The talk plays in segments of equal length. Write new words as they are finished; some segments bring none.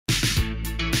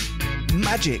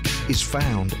Magic is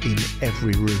found in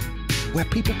every room, where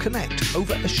people connect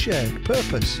over a shared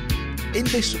purpose. In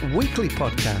this weekly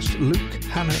podcast, Luke,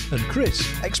 Hannah and Chris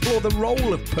explore the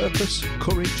role of purpose,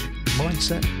 courage,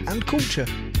 mindset and culture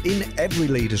in every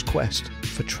leader's quest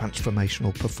for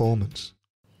transformational performance.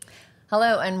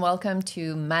 Hello and welcome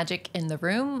to Magic in the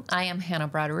Room. I am Hannah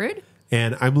Broderud.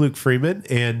 And I'm Luke Freeman.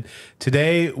 And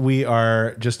today we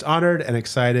are just honored and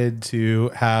excited to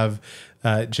have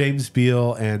James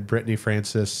Beal and Britaney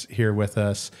Francis here with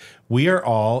us. We are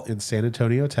all in San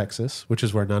Antonio, Texas, which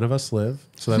is where none of us live.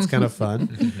 So that's kind of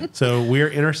fun. So we're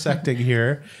intersecting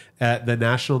here at the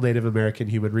National Native American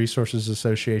Human Resources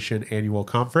Association annual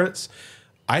conference.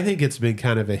 I think it's been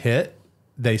kind of a hit.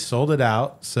 They sold it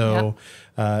out. So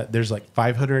there's like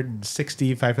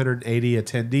 560, 580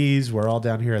 attendees. We're all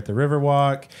down here at the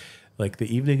Riverwalk. Like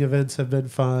the evening events have been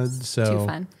fun. So too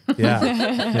fun.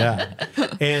 Yeah.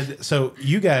 And so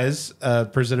you guys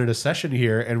presented a session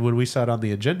here. And when we saw it on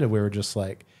the agenda, we were just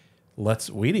like,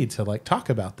 we need to like talk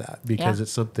about that because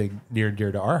it's something near and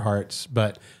dear to our hearts.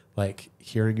 But like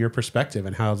hearing your perspective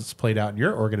and how it's played out in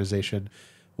your organization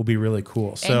will be really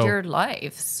cool. So, and your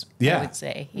lives, I would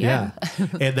say. Yeah.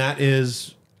 And that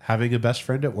is having a best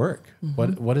friend at work.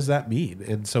 Mm-hmm. What does that mean?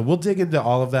 And so we'll dig into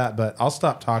all of that, but I'll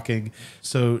stop talking.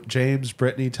 So James,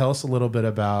 Britaney, tell us a little bit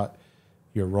about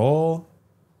your role,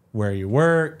 where you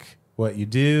work, what you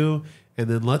do, and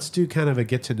then let's do kind of a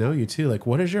get to know you too. Like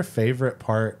what is your favorite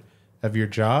part of your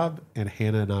job? And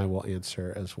Hannah and I will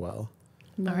answer as well.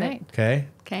 All right. Okay.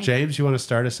 James, you want to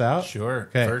start us out? Sure.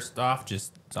 Okay. First off,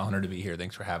 just it's an honor to be here.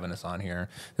 Thanks for having us on here.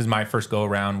 This is my first go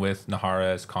around with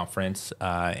Nahara's conference,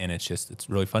 and it's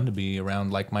really fun to be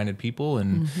around like-minded people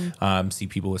and see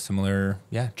people with similar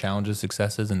challenges,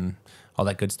 successes, and all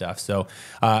that good stuff. So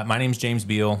my name's James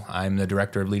Beal. I'm the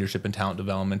Director of Leadership and Talent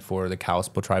Development for the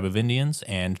Kalispel Tribe of Indians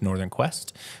and Northern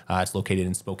Quest. It's located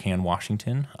in Spokane,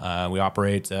 Washington. We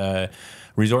operate a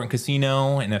resort and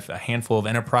casino and a handful of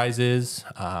enterprises,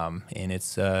 and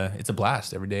it's a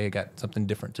blast. Every day I got something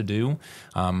different to do.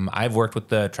 I've worked with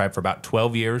the tribe for about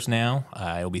 12 years now.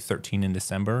 It'll be 13 in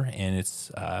December, and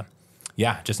it's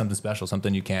just something special,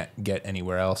 something you can't get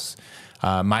anywhere else.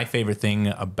 My favorite thing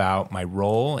about my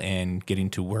role and getting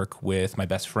to work with my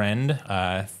best friend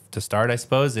to start, I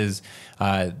suppose, is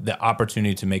the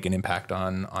opportunity to make an impact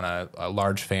on a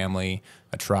large family,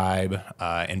 a tribe,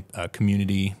 and a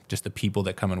community, just the people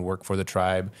that come and work for the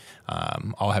tribe.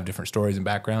 All have different stories and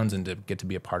backgrounds, and to get to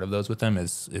be a part of those with them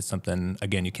is something,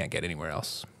 again, you can't get anywhere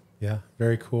else. Yeah,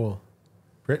 very cool.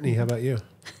 Britaney, how about you?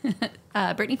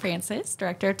 Britaney Francis,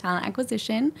 Director of Talent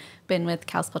Acquisition. Been with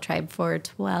Kalispel Tribe for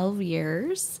 12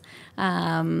 years.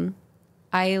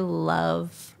 I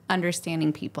love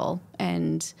understanding people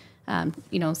and,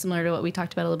 similar to what we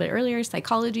talked about a little bit earlier,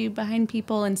 psychology behind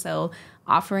people. And so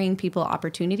offering people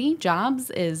opportunity, jobs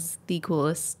is the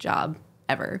coolest job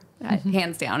ever,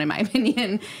 hands down, in my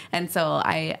opinion. And so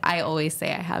I always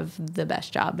say I have the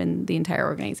best job in the entire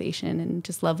organization and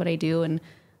just love what I do. And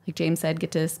like James said,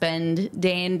 get to spend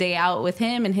day in, day out with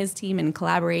him and his team and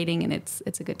collaborating, and it's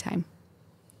a good time.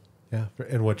 Yeah.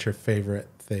 And what's your favorite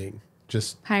thing?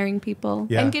 Just hiring people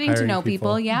and getting to know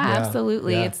people. Yeah,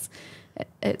 absolutely. Yeah.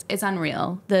 It's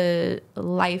unreal. The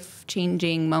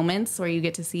life-changing moments where you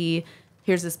get to see,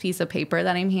 here's this piece of paper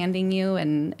that I'm handing you,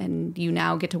 and you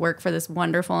now get to work for this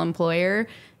wonderful employer.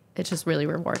 It's just really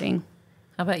rewarding.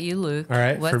 How about you, Luke? All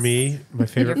right. For me, my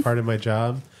favorite part of my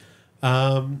job,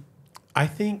 I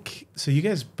think, so you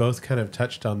guys both kind of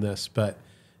touched on this, but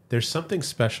there's something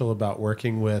special about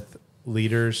working with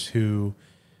leaders who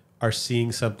are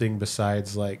seeing something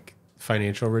besides like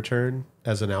financial return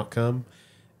as an outcome.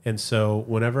 And so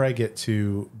whenever I get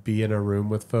to be in a room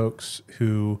with folks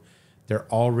who they're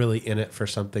all really in it for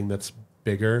something that's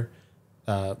bigger,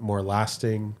 more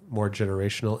lasting, more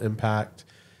generational impact.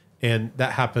 And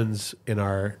that happens in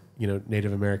our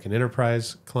Native American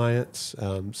enterprise clients,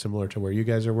 similar to where you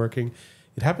guys are working.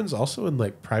 It happens also in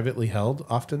like privately held,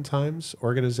 oftentimes,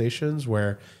 organizations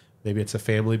where maybe it's a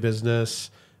family business,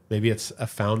 maybe it's a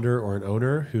founder or an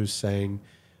owner who's saying,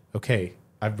 okay,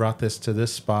 I've brought this to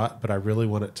this spot, but I really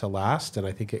want it to last. And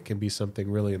I think it can be something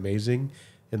really amazing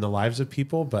in the lives of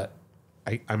people, but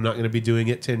I'm not going to be doing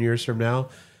it 10 years from now.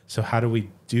 So how do we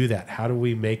do that? How do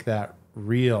we make that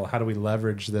real? How do we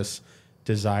leverage this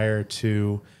desire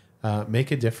to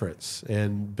make a difference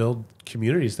and build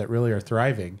communities that really are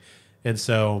thriving? And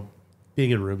so being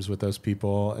in rooms with those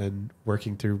people and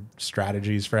working through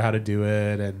strategies for how to do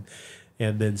it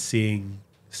and then seeing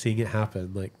it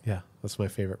happen, like, yeah, that's my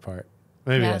favorite part.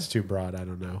 Maybe that's too broad. I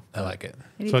don't know. I like it.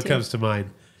 So what comes to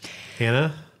mind?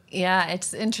 Hannah? Yeah,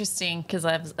 it's interesting because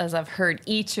as I've heard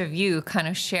each of you kind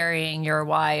of sharing your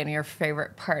why and your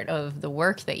favorite part of the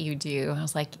work that you do, I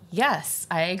was like, yes,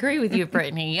 I agree with you,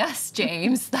 Brittany. Yes,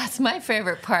 James, that's my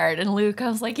favorite part. And Luke, I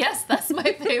was like, yes, that's my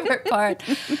favorite part.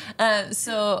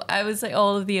 So I would say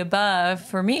all of the above.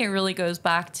 For me, it really goes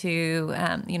back to,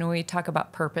 we talk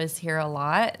about purpose here a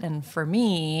lot. And for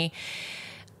me,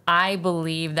 I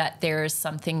believe that there is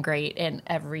something great in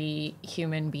every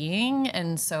human being.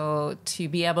 And so to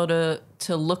be able to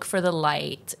look for the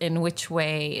light, in which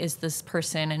way is this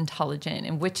person intelligent?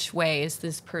 In which way is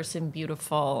this person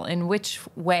beautiful? In which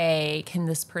way can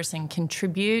this person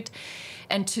contribute?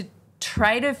 And to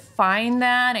try to find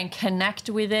that and connect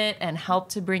with it and help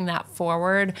to bring that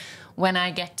forward. When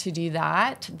I get to do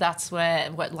that, that's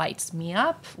what lights me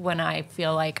up, when I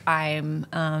feel like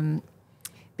I'm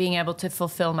being able to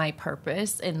fulfill my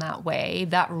purpose in that way.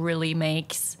 That really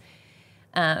makes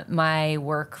my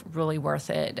work really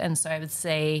worth it. And so I would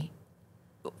say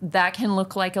that can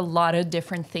look like a lot of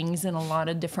different things in a lot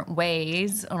of different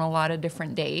ways on a lot of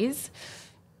different days.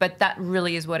 But that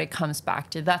really is what it comes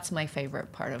back to. That's my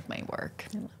favorite part of my work.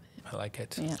 I love it. I like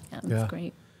it. Yeah, that's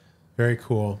great. Very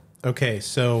cool. Okay,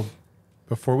 so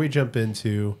before we jump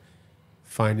into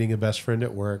finding a best friend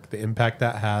at work, the impact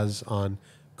that has on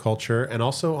culture and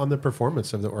also on the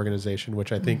performance of the organization,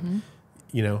 which I think,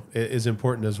 is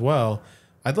important as well.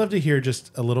 I'd love to hear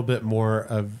just a little bit more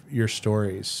of your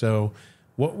stories. So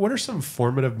what are some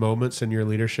formative moments in your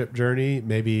leadership journey?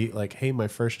 Maybe like, hey, my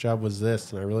first job was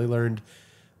this and I really learned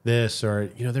this,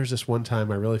 or, there's this one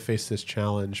time I really faced this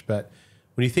challenge. But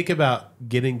when you think about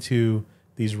getting to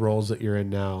these roles that you're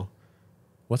in now,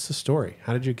 what's the story?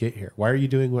 How did you get here? Why are you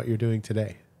doing what you're doing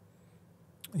today?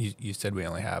 You said we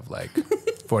only have like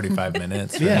 45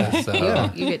 minutes. Yeah. Right? So,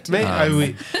 You get to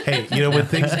hey, when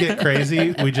things get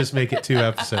crazy, we just make it 2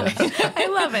 episodes. I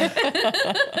love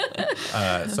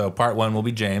it. So part 1 will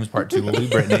be James, part 2 will be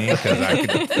Brittany, because I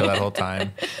could feel that whole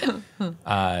time.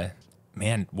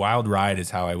 Man, wild ride is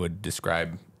how I would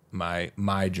describe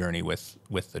my journey with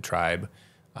the tribe.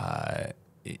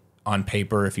 On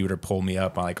paper, if you were to pull me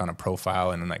up on a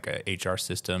profile and like a HR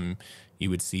system, you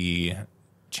would see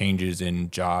changes in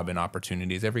job and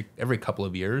opportunities every couple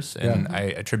of years. And I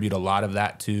attribute a lot of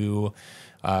that to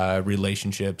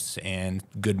relationships and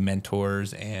good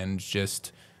mentors and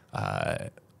just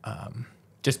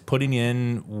putting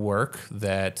in work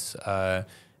that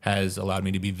has allowed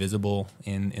me to be visible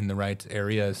in the right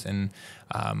areas. And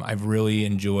I've really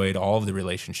enjoyed all of the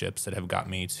relationships that have got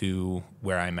me to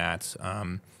where I'm at.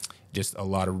 Just a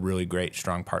lot of really great,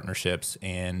 strong partnerships.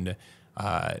 And,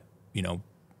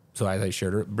 so as I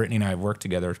shared, Brittany and I have worked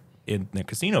together in the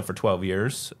casino for 12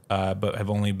 years, but have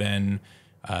only been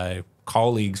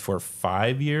colleagues for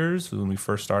 5 years when we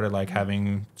first started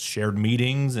having shared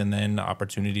meetings and then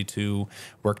opportunity to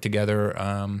work together.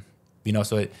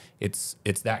 So it's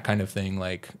that kind of thing.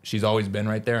 Like, she's always been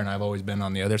right there and I've always been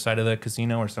on the other side of the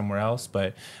casino or somewhere else,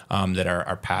 but that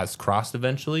our paths crossed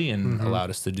eventually and allowed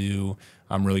us to do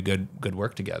really good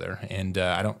work together. And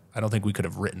I don't think we could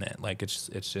have written it. Like, it's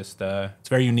just it's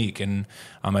very unique. And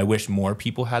I wish more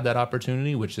people had that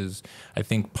opportunity, which is, I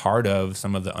think, part of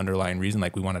some of the underlying reason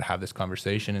we wanted to have this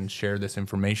conversation and share this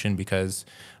information, because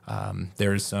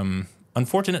there's some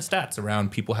unfortunate stats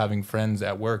around people having friends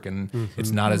at work, and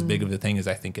it's not as big of a thing as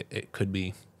I think it could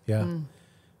be. Yeah.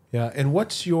 Yeah. And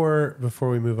before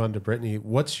we move on to Brittany,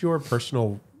 what's your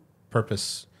personal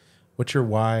purpose? What's your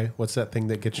why? What's that thing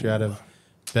that gets you out of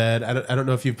bed? I don't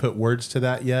know if you've put words to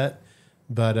that yet,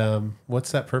 but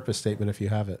what's that purpose statement if you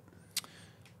have it?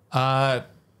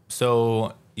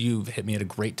 So you've hit me at a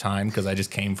great time, because I just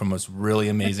came from a really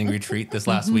amazing retreat this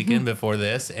last weekend before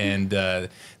this, and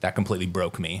that completely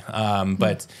broke me.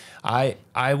 But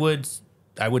I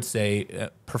would say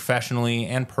professionally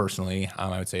and personally,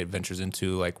 I would say it ventures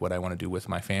into what I want to do with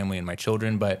my family and my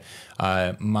children. But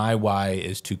my why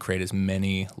is to create as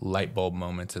many light bulb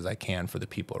moments as I can for the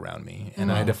people around me.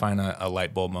 And I define a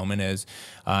light bulb moment as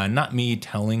not me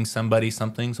telling somebody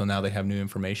something so now they have new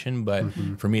information, but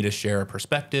for me to share a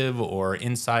perspective or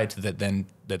insight that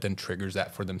then triggers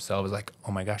that for themselves. Like,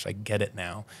 oh my gosh, I get it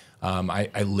now.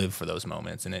 I live for those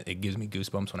moments, and it gives me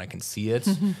goosebumps when I can see it.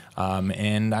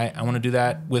 And I want to do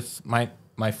that with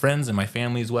my friends and my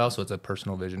family as well. So it's a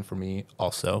personal vision for me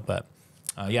also. But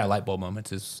light bulb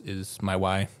moments is my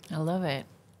why. I love it.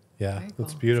 Yeah, Very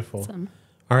that's cool. beautiful. Awesome.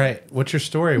 All right. What's your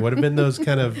story? What have been those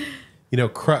kind of, the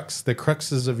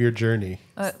cruxes of your journey?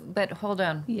 But hold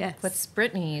on. Yes. What's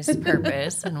Brittany's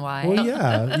purpose and why? Well,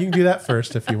 yeah, you can do that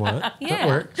first if you want. That Yeah.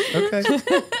 works. Okay.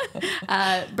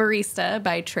 Barista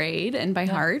by trade and by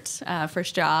heart,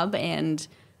 first job. And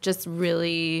just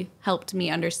really helped me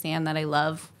understand that I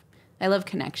love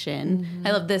connection.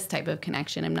 I love this type of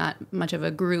connection. I'm not much of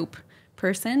a group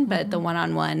person, but the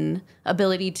one-on-one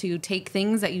ability to take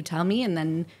things that you tell me and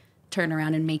then turn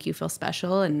around and make you feel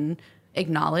special and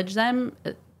acknowledge them.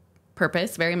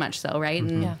 Purpose, very much so, right?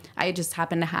 And I just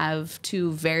happened to have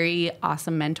two very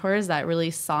awesome mentors that really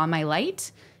saw my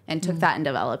light and took that and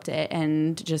developed it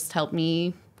and just helped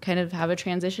me kind of have a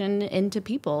transition into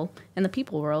people in the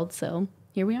people world. So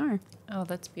here we are. Oh,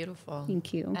 that's beautiful.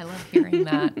 Thank you. I love hearing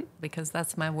that because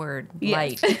that's my word,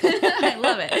 light. I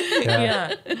love it.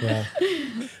 Yeah.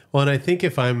 Well, and I think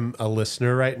if I'm a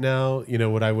listener right now,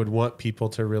 what I would want people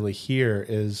to really hear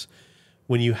is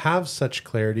when you have such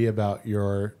clarity about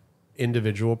your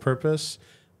individual purpose,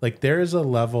 like there is a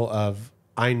level of,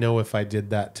 I know if I did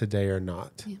that today or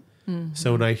not. Yeah.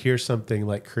 So when I hear something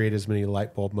like create as many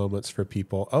light bulb moments for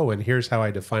people, and here's how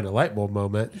I define a light bulb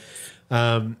moment,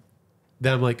 then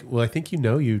I'm like, well, I think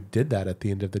you did that at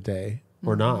the end of the day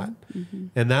or not.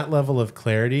 And that level of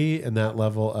clarity and that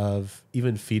level of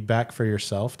even feedback for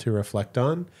yourself to reflect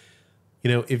on,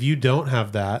 if you don't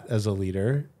have that as a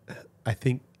leader, I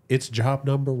think it's job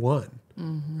number one,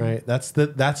 right? That's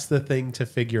the thing to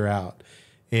figure out.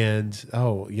 And,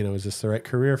 is this the right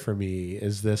career for me?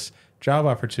 Is this job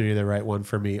opportunity the right one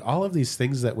for me? All of these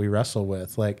things that we wrestle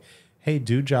with, like, hey,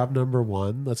 do job number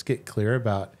one. Let's get clear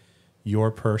about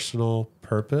your personal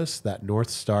purpose, that North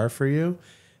Star for you.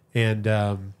 And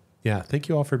thank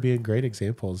you all for being great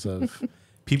examples of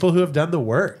people who have done the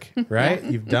work, right?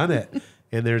 You've done it.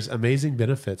 And there's amazing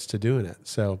benefits to doing it.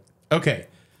 So, okay.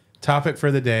 Topic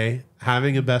for the day,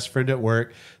 having a best friend at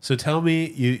work. So tell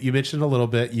me, you mentioned a little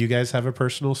bit, you guys have a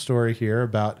personal story here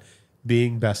about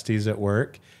being besties at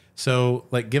work. So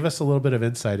give us a little bit of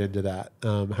insight into that.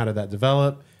 How did that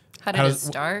develop? How did it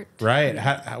start? Right.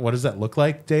 What does that look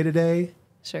like day to day?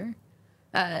 Sure.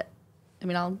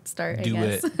 I'll start, I Do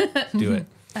guess. Do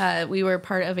it. We were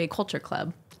part of a culture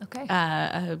club. Okay.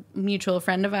 A mutual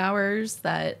friend of ours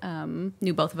that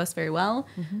knew both of us very well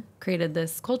created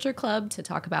this culture club to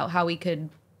talk about how we could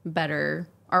better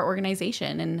our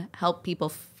organization and help people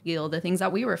feel the things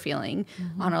that we were feeling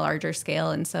on a larger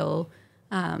scale. And so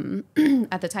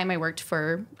at the time I worked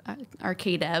for our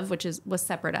KDev, which was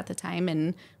separate at the time,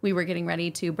 and we were getting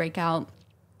ready to break out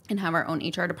and have our own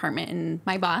HR department. And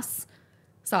my boss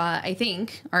saw, I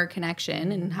think, our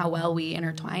connection and how well we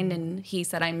intertwined. And he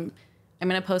said, I'm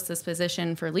going to post this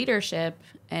position for leadership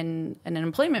and an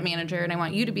employment manager, and I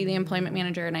want you to be the employment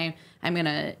manager, and I'm going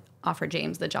to offer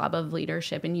James the job of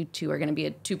leadership, and you two are going to be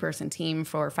a 2-person team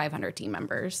for 500 team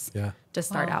members to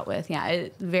start out with. Yeah,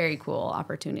 very cool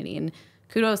opportunity. And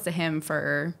kudos to him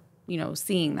for,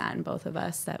 seeing that in both of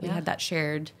us, that we had that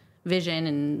shared vision,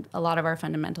 and a lot of our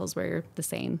fundamentals were the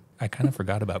same. I kind of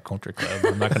forgot about Culture Club.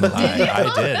 I'm not going to lie.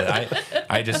 I did.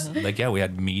 I just we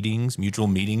had meetings, mutual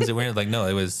meetings that were no,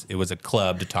 it was a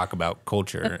club to talk about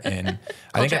culture and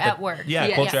culture at work.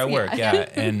 Yeah, culture at work. Yeah.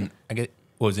 And what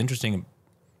was interesting,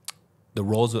 the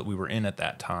roles that we were in at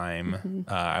that time,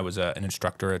 I was an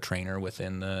instructor, a trainer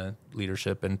within the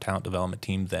leadership and talent development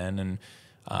team then.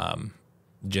 And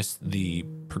just the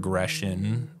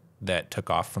progression that took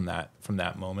off from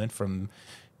that moment, from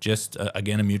just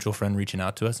again a mutual friend reaching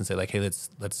out to us and say hey,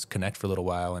 let's connect for a little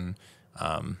while. And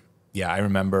I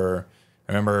remember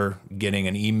getting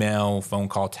an email, phone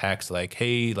call, text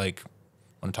hey, I want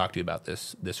to talk to you about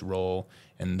this role.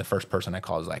 And the first person I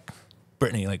called was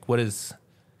Britaney, what is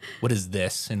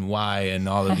this and why and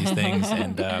all of these things.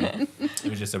 And it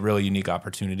was just a really unique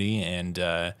opportunity.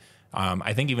 And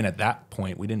I think even at that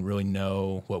point, we didn't really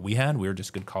know what we had. We were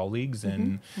just good colleagues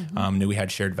and knew we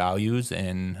had shared values.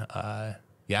 And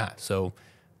so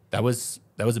that was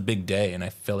a big day. And I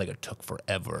feel like it took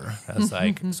forever. I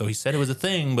was so he said it was a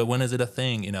thing, but when is it a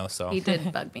thing? So he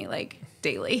did bug me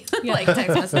daily,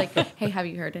 text us hey, have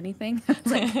you heard anything?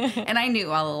 And I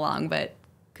knew all along, but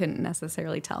couldn't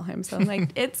necessarily tell him. So I'm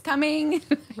it's coming.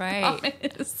 Right.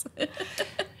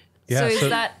 Yeah, so is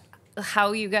that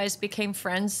how you guys became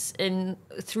friends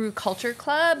through Culture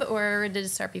Club, or did it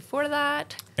start before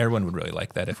that? Everyone would really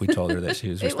like that if we told her that she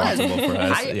was responsible for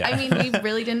us. I mean, we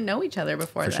really didn't know each other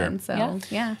before then.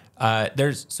 Sure.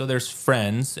 So there's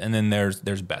friends, and then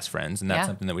there's best friends, and that's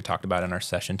something that we talked about in our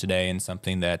session today, and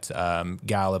something that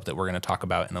Gallup, that we're going to talk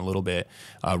about in a little bit,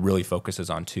 really focuses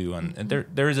on too. And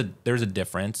there's a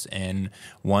difference, and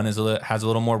one has a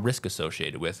little more risk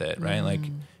associated with it, right?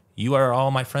 You are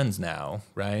all my friends now,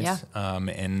 right? Yeah.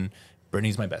 And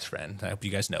Brittany's my best friend. I hope you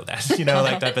guys know that,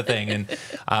 type of thing.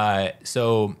 And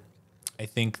so I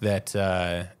think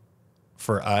that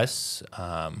for us,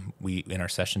 we in our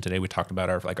session today we talked about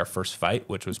our first fight,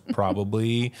 which was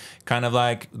probably kind of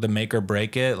like the make or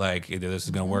break it. Like either this is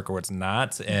going to work or it's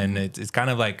not, and it's kind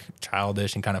of like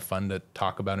childish and kind of fun to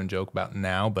talk about and joke about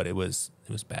now, but it was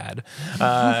bad,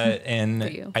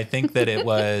 and I think that it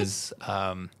was.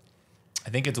 I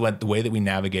think it's the way that we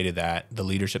navigated that, the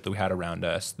leadership that we had around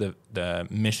us, the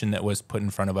mission that was put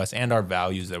in front of us, and our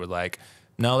values that were like,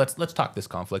 no, let's talk this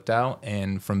conflict out.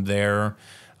 And from there,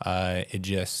 the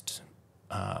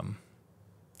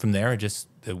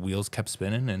wheels kept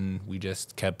spinning, and we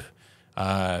just kept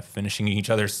finishing each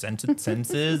other's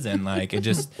sentences, and like it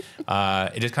just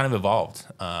kind of evolved.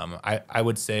 I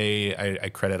would say I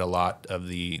credit a lot of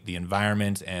the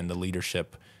environment and the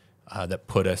leadership that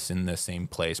put us in the same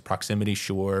place. Proximity,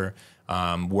 sure.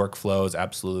 Workflows,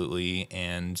 absolutely.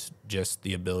 And just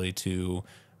the ability to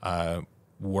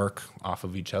work off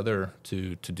of each other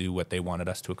to do what they wanted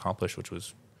us to accomplish, which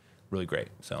was really great.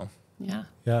 So, yeah.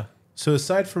 Yeah. So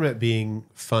aside from it being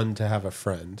fun to have a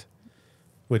friend,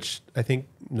 which I think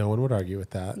no one would argue with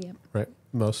that, right?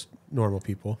 Most normal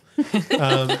people.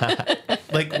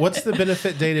 Like, what's the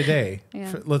benefit day to day?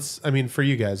 For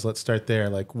you guys, let's start there.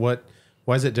 Like,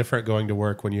 why is it different going to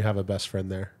work when you have a best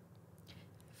friend there?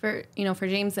 For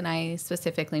James and I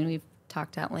specifically, and we've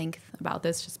talked at length about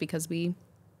this just because we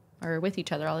are with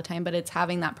each other all the time, but it's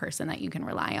having that person that you can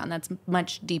rely on. That's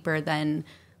much deeper than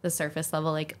the surface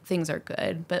level. Like, things are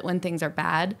good, but when things are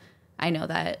bad, I know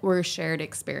that we're shared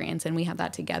experience and we have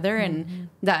that together, and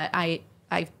that I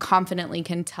confidently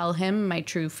can tell him my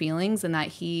true feelings, and that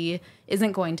he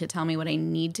isn't going to tell me what I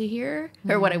need to hear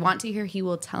or what I want to hear. He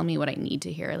will tell me what I need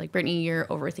to hear. Like, Brittany, you're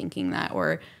overthinking that,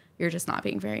 or you're just not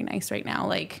being very nice right now.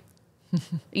 Like,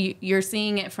 you're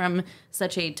seeing it from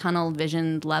such a tunnel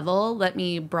vision level. Let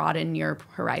me broaden your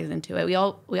horizon to it.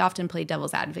 We often play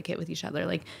devil's advocate with each other.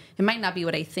 Like, it might not be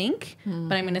what I think,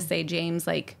 but I'm going to say, James,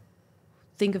 like,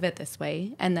 think of it this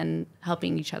way, and then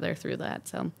helping each other through that.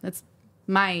 So that's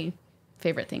my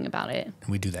favorite thing about it.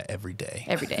 And we do that every day.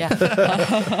 Every day.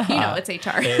 Yeah. It's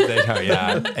HR. It's HR,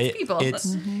 yeah. It's people.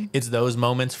 It's those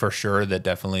moments for sure that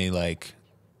definitely like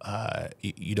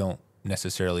you don't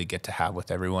necessarily get to have with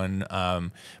everyone.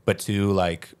 But too,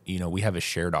 like, we have a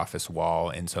shared office wall.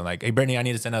 And so like, hey, Brittany, I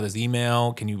need to send out this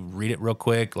email. Can you read it real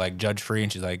quick? Like, judge free.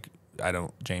 And she's like,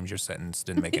 James, your sentence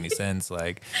didn't make any sense.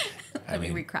 Like, Let me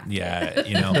recraft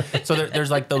it. So there's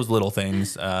like those little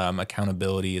things.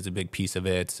 Accountability is a big piece of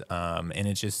it. And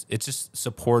it's just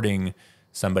supporting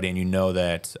somebody, and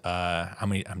that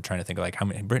I'm trying to think of like,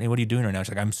 Brittany, what are you doing right now?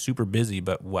 She's like, I'm super busy,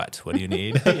 but what do you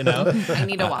need? I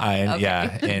need a walk. Okay.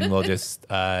 Yeah. And we'll just,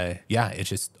 it's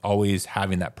just always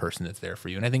having that person that's there for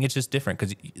you. And I think it's just different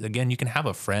because, again, you can have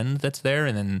a friend that's there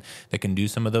and then they can do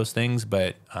some of those things,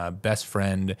 but best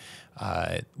friend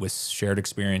with shared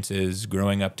experiences,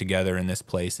 growing up together in this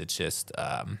place, it's just,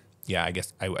 I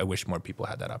guess I wish more people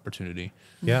had that opportunity.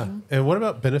 Yeah. And what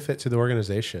about benefit to the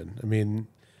organization? I mean,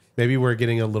 maybe we're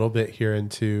getting a little bit here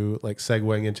into like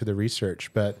segueing into the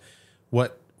research, but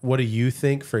what do you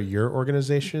think for your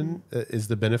organization is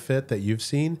the benefit that you've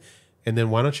seen? And then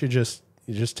why don't you just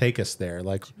take us there?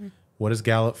 Like, what has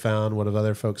Gallup found? What have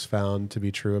other folks found to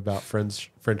be true about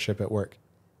friendship at work?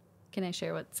 Can I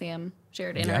share what Sam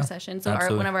shared in our session? So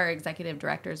one of our executive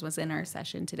directors was in our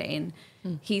session today,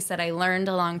 and he said, I learned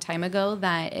a long time ago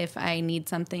that if I need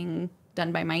something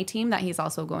done by my team, that he's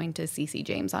also going to CC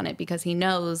James on it, because he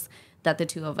knows that the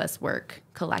two of us work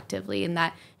collectively, and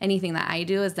that anything that I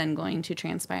do is then going to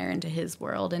transpire into his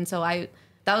world. And so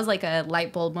that was like a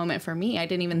light bulb moment for me. I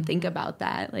didn't even think about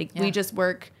that. Like, we just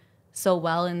work so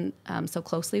well and so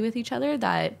closely with each other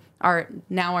that our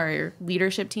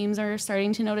leadership teams are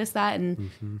starting to notice that.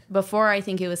 And before, I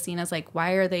think it was seen as like,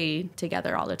 why are they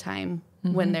together all the time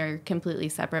when they're completely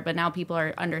separate? But now people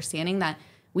are understanding that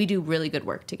we do really good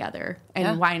work together,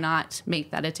 and why not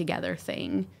make that a together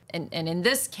thing? And in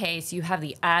this case, you have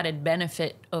the added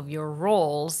benefit of your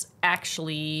roles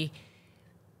actually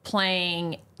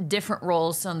playing different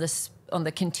roles on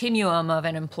the continuum of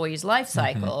an employee's life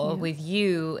cycle, with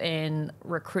you in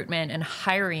recruitment and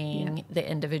hiring the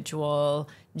individual,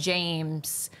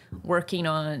 James working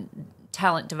on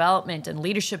talent development and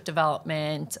leadership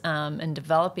development, and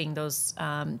developing those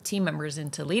team members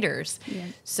into leaders. Yeah.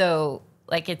 So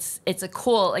like, it's a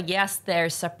cool, like, yes, they're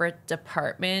separate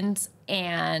departments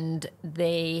and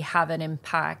they have an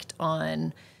impact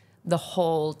on the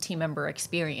whole team member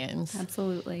experience.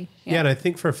 Absolutely. Yeah, and I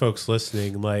think for folks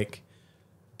listening, like,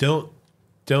 don't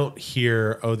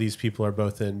hear, oh, these people are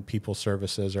both in people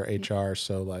services or HR,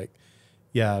 so like,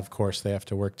 yeah, of course they have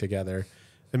to work together.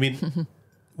 I mean,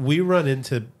 we run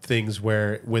into things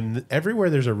where everywhere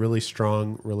there's a really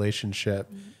strong relationship,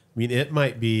 I mean, it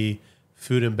might be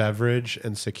food and beverage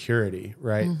and security,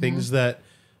 right? Things that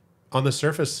on the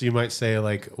surface you might say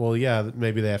like, well, yeah,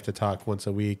 maybe they have to talk once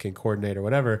a week and coordinate or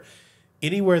whatever.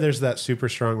 Anywhere there's that super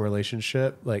strong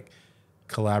relationship, like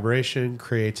collaboration,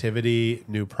 creativity,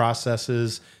 new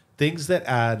processes, things that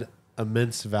add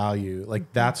immense value,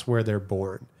 like that's where they're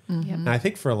born. And I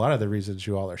think for a lot of the reasons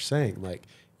you all are saying, like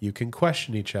you can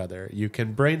question each other, you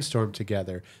can brainstorm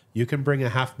together, you can bring a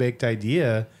half-baked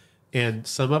idea, and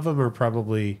some of them are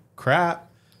probably crap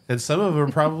and some of them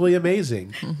are probably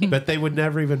amazing, but they would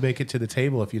never even make it to the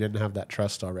table if you didn't have that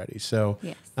trust already. So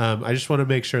I just want to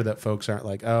make sure that folks aren't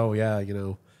like, oh yeah, you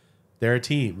know, they're a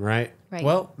team, right?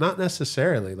 Well, not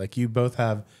necessarily. Like you both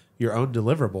have your own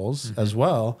deliverables as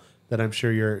well that I'm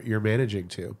sure you're managing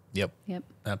too. Yep. Yep.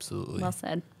 Absolutely. Well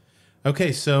said.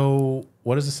 Okay, so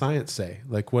what does the science say?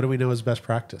 Like, what do we know is best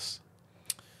practice?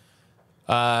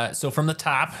 So from the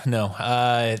top,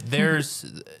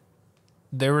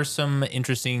 there was some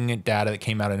interesting data that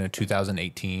came out in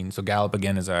 2018. So Gallup,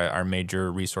 again, is our major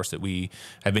resource that we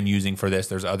have been using for this.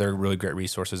 There's other really great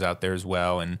resources out there as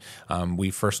well. And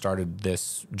we first started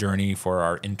this journey for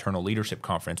our internal leadership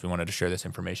conference. We wanted to share this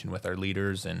information with our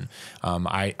leaders. And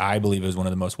I believe it was one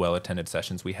of the most well-attended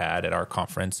sessions we had at our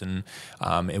conference. And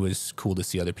it was cool to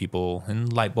see other people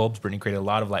and light bulbs. Brittany created a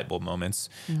lot of light bulb moments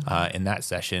in that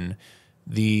session.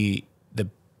 The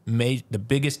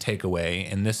biggest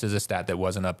takeaway, and this is a stat that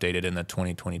wasn't updated in the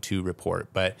 2022 report,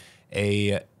 but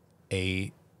a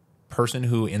person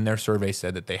who in their survey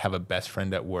said that they have a best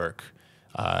friend at work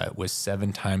was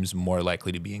 7 times more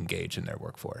likely to be engaged in their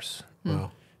workforce.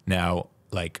 Wow. Now,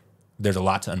 like, there's a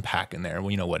lot to unpack in there. Well,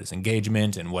 you know, what is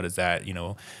engagement and what is that,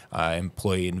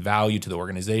 employee and value to the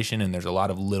organization? And there's a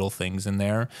lot of little things in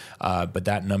there. But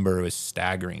that number was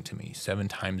staggering to me, 7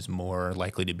 times more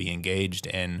likely to be engaged.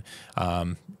 And,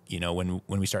 when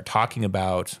we start talking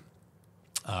about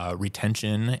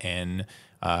retention and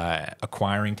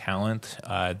acquiring talent,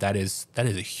 that is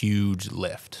a huge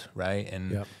lift, right?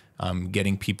 And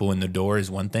getting people in the door is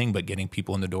one thing, but getting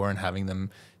people in the door and having them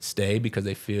stay because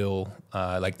they feel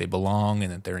like they belong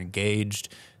and that they're engaged,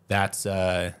 that's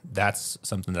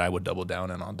something that I would double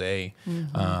down on all day.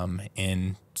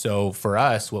 And so for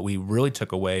us, what we really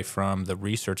took away from the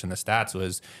research and the stats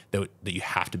was that you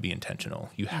have to be intentional.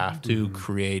 You have to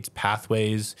create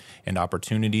pathways and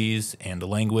opportunities and a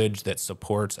language that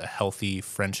supports a healthy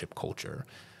friendship culture.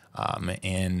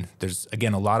 And there's,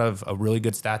 again, a lot of really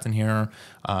good stats in here.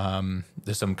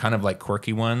 There's some kind of like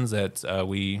quirky ones that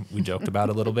we joked about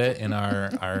a little bit in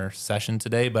our session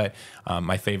today, but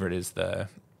my favorite is the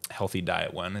healthy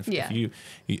diet one. If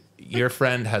your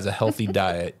friend has a healthy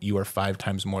diet, you are 5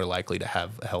 times more likely to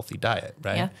have a healthy diet,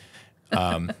 right?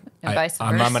 And vice versa.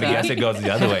 I'm going to guess it goes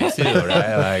the other way too,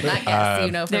 right?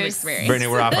 Like, from experience. Brittany,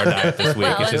 we're off our diet this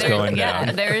week. It's just going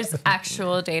down. There's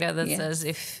actual data that says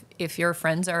if your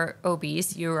friends are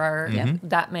obese, you are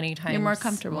that many times more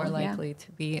comfortable, more likely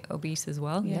to be obese as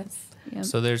well. Yes. Yep.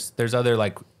 So there's other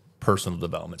like personal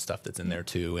development stuff that's in there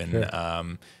too.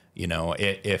 And,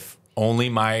 if only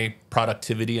my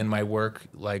productivity in my work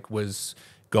like was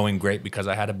going great because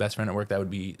I had a best friend at work, that would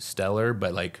be stellar.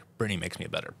 But like Brittany makes me a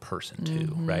better person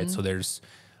too, right? So there's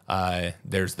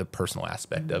the personal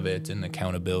aspect of it and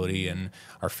accountability, and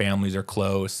our families are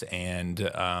close, and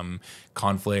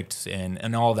conflicts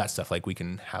and all of that stuff. Like we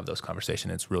can have those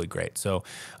conversations. It's really great. So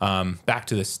back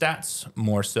to the stats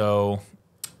more so.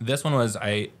 This one was,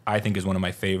 I think, is one of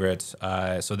my favorites.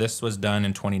 So this was done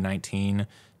in 2019,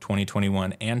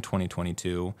 2021, and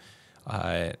 2022.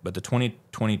 But the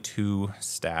 2022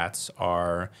 stats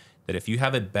are that if you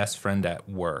have a best friend at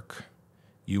work,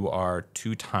 you are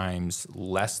 2 times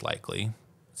less likely,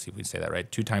 let's see if we can say that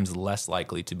right, 2 times less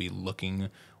likely to be looking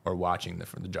or watching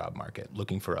the job market,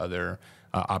 looking for other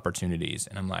opportunities.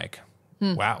 And I'm like,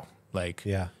 wow, like,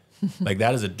 like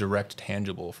that is a direct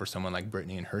tangible for someone like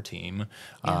Brittany and her team.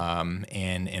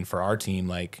 And for our team,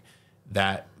 like,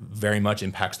 that very much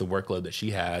impacts the workload that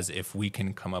she has if we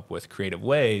can come up with creative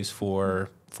ways for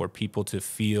people to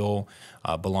feel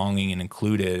belonging and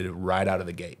included right out of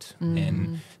the gate.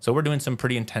 And so we're doing some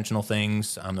pretty intentional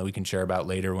things that we can share about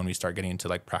later when we start getting into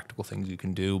like practical things you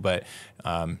can do. But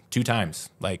 2 times,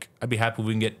 like I'd be happy if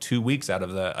we can get 2 weeks out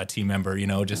of a team member,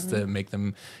 just to make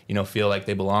them, feel like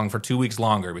they belong for 2 weeks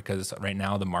longer, because right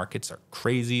now the markets are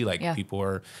crazy. Like people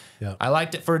are, I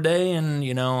liked it for a day and,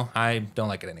 I don't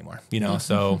like it anymore,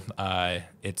 so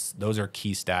those are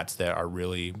key stats that are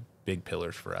really big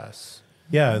pillars for us.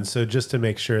 Yeah, and so just to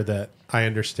make sure that I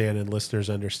understand and listeners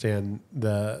understand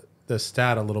the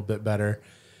stat a little bit better,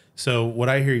 So what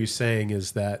I hear you saying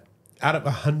is that out of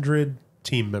 100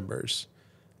 team members,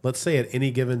 let's say at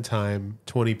any given time,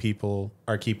 20 people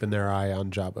are keeping their eye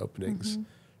on job openings,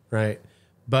 right?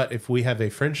 But if we have a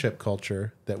friendship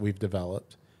culture that we've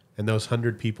developed and those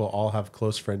 100 people all have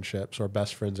close friendships or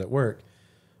best friends at work,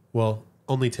 well,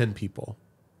 only 10 people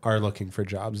are looking for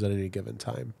jobs at any given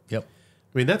time. Yep.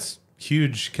 I mean, that's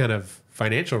huge kind of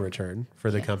financial return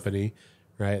for the company,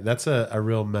 right? That's a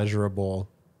real measurable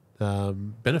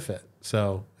benefit.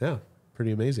 So, yeah,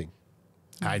 pretty amazing.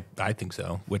 I think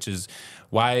so, which is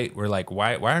why we're like,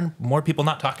 why aren't more people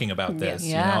not talking about this?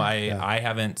 Yeah. You know, I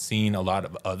haven't seen a lot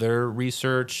of other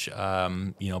research,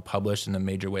 published in a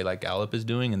major way like Gallup is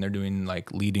doing, and they're doing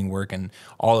like leading work in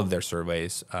all of their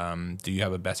surveys. Do you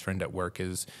have a best friend at work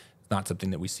is not something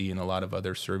that we see in a lot of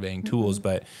other surveying tools,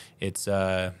 but it's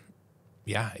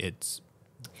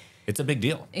it's a big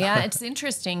deal. Yeah, it's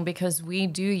interesting because we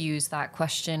do use that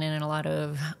question in a lot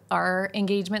of our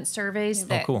engagement surveys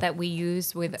that we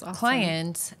use with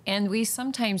clients. And we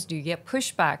sometimes do get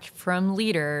pushback from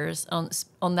leaders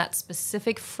on that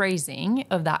specific phrasing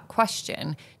of that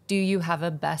question. Do you have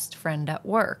a best friend at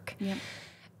work? Yep.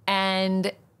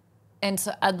 And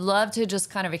so I'd love to just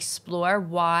kind of explore,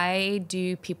 why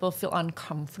do people feel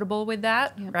uncomfortable with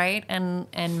that, right?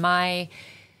 And my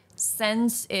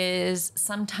sense is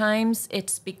sometimes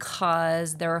it's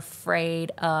because they're afraid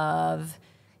of,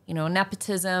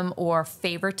 nepotism or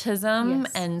favoritism.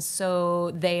 Yes. And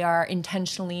so they are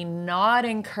intentionally not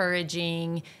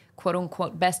encouraging quote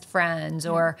unquote best friends,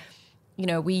 or,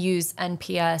 we use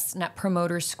NPS, Net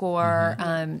Promoter Score,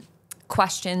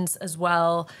 questions as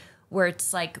well, where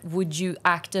it's like, would you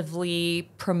actively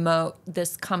promote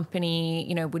this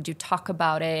company? Would you talk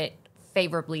about it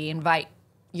favorably, invite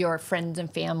your friends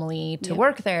and family to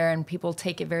work there? And people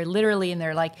take it very literally, and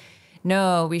they're like,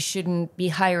 no, we shouldn't be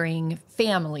hiring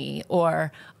family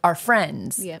or our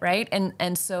friends, right?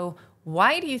 And so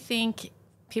why do you think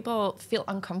people feel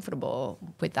uncomfortable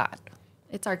with that?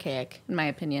 It's archaic, in my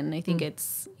opinion. I think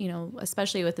it's,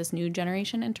 especially with this new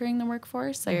generation entering the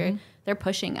workforce, they're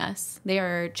pushing us. They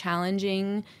are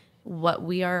challenging what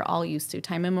we are all used to,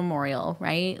 time immemorial,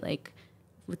 right? Like,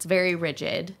 it's very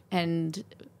rigid, and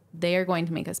they are going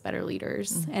to make us better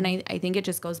leaders. And I think it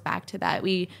just goes back to that.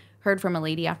 We heard from a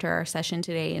lady after our session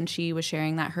today, and she was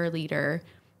sharing that her leader,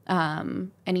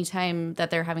 anytime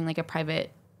that they're having like a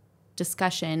private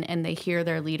discussion and they hear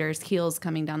their leader's heels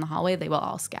coming down the hallway, they will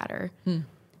all scatter.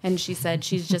 And she said,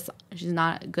 she's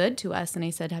not good to us. And I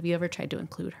said, have you ever tried to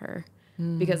include her?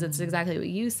 Because it's exactly what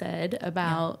you said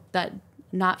about that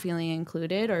not feeling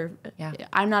included, or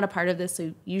I'm not a part of this,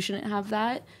 so you shouldn't have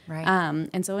that. Right.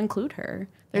 And so include her.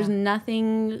 There's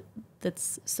nothing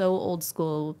that's so old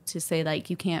school to say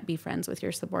like you can't be friends with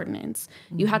your subordinates.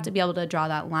 You have to be able to draw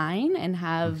that line and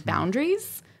have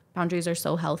boundaries. Boundaries are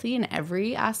so healthy in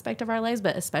every aspect of our lives,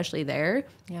 but especially there.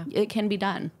 Yeah. It can be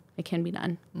done. It can be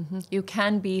done. You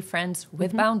can be friends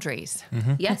with boundaries.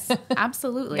 Yes,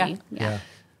 absolutely. Yeah.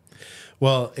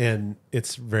 Well, and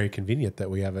it's very convenient that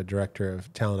we have a director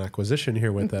of talent acquisition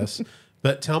here with us.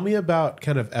 But tell me about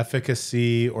kind of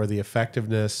efficacy or the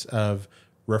effectiveness of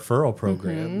referral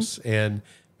programs. And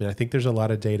I think there's a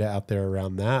lot of data out there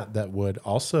around that would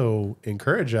also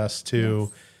encourage us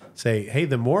to say, hey,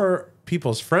 the more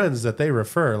people's friends that they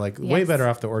refer, like way better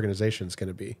off the organization's going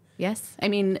to be. Yes. I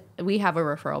mean, we have a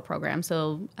referral program.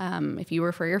 So if you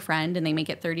refer your friend and they make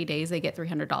it 30 days, they get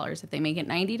 $300. If they make it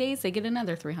 90 days, they get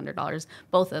another $300,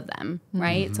 both of them,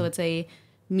 right? So it's a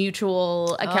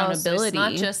mutual accountability. So it's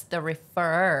not just the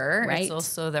referrer, right? It's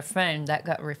also the friend that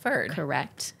got referred.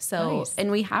 Correct. So,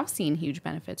 and we have seen huge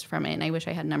benefits from it. And I wish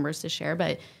I had numbers to share,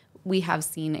 but we have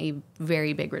seen a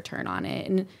very big return on it.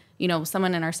 And,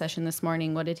 someone in our session this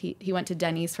morning, what did he went to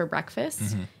Denny's for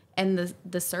breakfast, and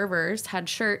the servers had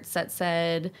shirts that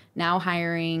said, now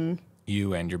hiring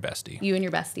you and your bestie. You and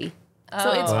your bestie.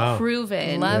 So it's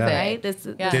proven. Love it.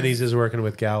 Right? Denny's is working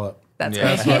with Gallup. That's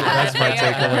That's my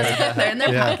takeaway. They're in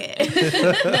their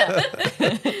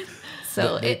pocket.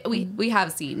 So we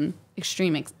have seen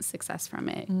extreme success from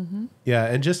it. Yeah,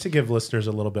 and just to give listeners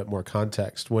a little bit more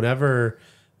context, whenever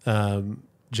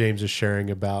James is sharing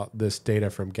about this data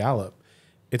from Gallup,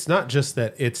 it's not just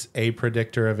that it's a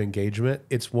predictor of engagement.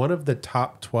 It's one of the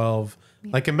top 12.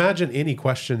 Like, imagine any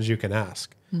questions you can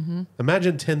ask.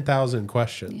 Imagine 10,000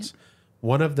 questions.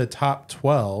 One of the top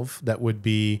 12 that would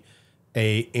be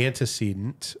a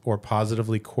antecedent or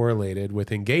positively correlated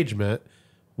with engagement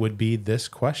would be this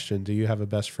question: do you have a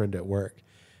best friend at work?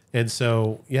 And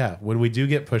so, when we do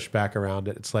get pushback around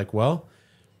it, it's like, well,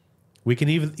 we can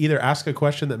either ask a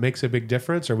question that makes a big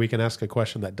difference, or we can ask a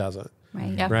question that doesn't.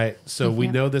 Right. Yeah. Right. So we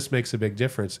know this makes a big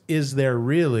difference. Is there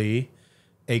really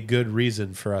a good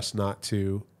reason for us not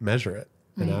to measure it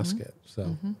and ask it?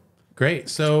 So great.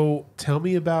 So tell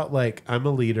me about, like, I'm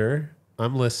a leader,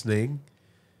 I'm listening.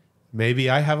 Maybe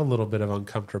I have a little bit of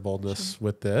uncomfortableness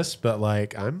with this, but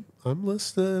like, I'm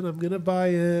listening, I'm going to buy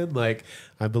in. Like,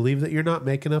 I believe that you're not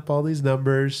making up all these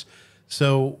numbers.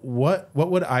 So what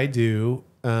would I do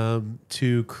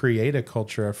to create a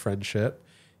culture of friendship?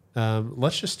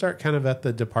 Let's just start kind of at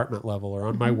the department level or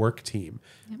on my work team.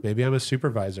 Maybe I'm a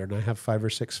supervisor and I have 5 or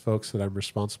 6 folks that I'm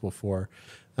responsible for.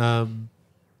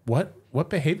 What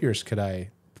behaviors could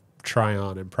I try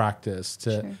on and practice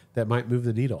that might move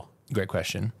the needle? Great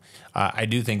question. I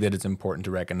do think that it's important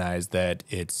to recognize that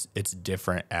it's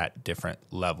different at different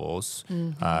levels. We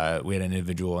had an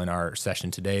individual in our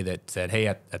session today that said, hey,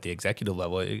 at the executive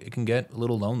level, it can get a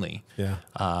little lonely. Yeah.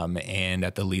 And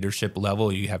at the leadership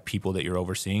level, you have people that you're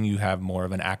overseeing. You have more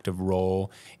of an active role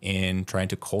in trying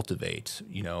to cultivate,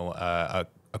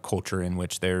 a culture in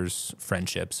which there's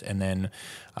friendships. And then,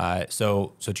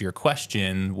 so to your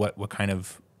question, what kind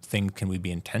of thing can we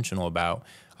be intentional about?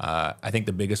 I think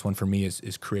the biggest one for me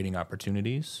is creating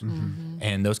opportunities.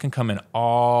 And those can come in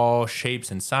all shapes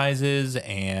and sizes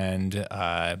and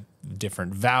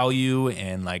different value.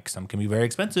 And like, some can be very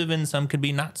expensive and some could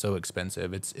be not so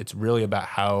expensive. It's really about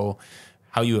how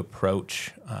you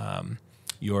approach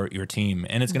your team.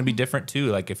 And it's going to be different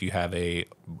too. Like if you have a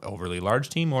overly large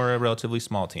team or a relatively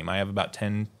small team. I have about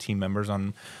 10 team members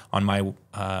on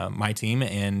my team.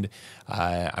 And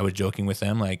I was joking with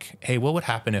them like, hey, what would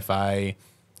happen if I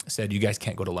said you guys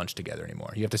can't go to lunch together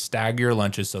anymore? You have to stagger your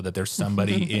lunches so that there's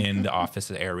somebody in the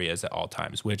office areas at all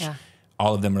times, which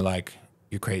all of them are like,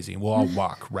 you're crazy. We'll all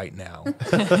walk right now.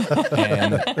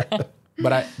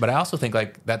 But I also think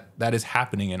like that is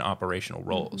happening in operational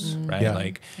roles, right? Yeah.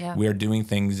 Like we are doing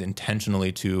things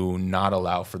intentionally to not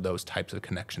allow for those types of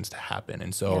connections to happen.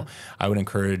 And so I would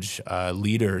encourage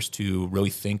leaders to really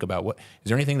think about is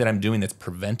there anything that I'm doing that's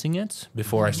preventing it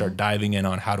before I start diving in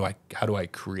on how do I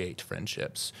create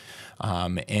friendships?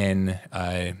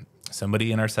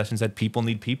 Somebody in our session said people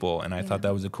need people. And I thought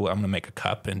that was I'm going to make a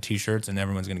cup and t-shirts and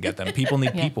everyone's going to get them. People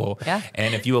need people. Yeah.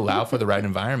 And if you allow for the right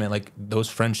environment, like those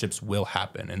friendships will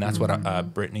happen. And that's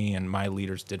what Britaney and my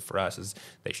leaders did for us is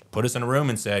they put us in a room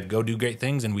and said, go do great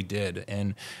things. And we did.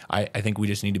 And I think we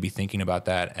just need to be thinking about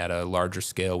that at a larger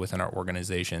scale within our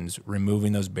organizations,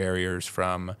 removing those barriers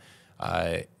from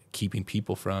keeping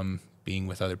people from being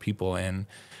with other people. And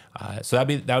so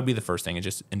that would be the first thing, is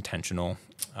just intentional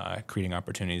creating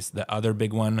opportunities. The other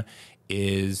big one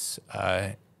is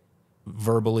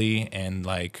verbally and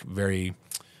like very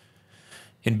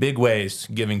in big ways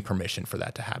giving permission for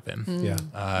that to happen.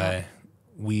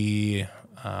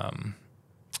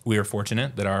 We are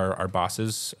fortunate that our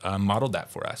bosses modeled that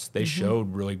for us. They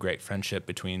showed really great friendship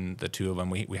between the two of them.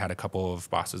 We had a couple of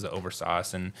bosses that oversaw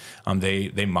us, and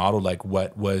they modeled like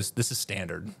this is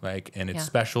standard, like, and it's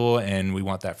special, and we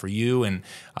want that for you.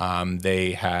 And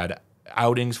they had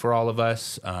outings for all of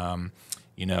us,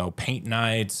 paint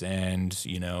nights, and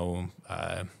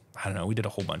I don't know, we did a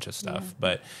whole bunch of stuff,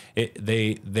 but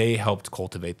they helped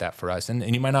cultivate that for us.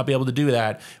 And you might not be able to do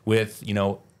that with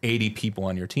 80 people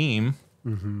on your team.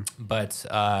 But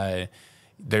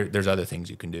there's other things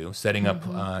you can do. Setting up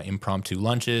impromptu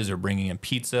lunches, or bringing in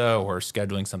pizza, or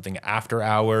scheduling something after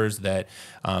hours that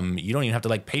you don't even have to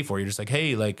like pay for. You're just like,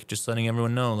 hey, like just letting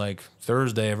everyone know, like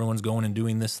Thursday everyone's going and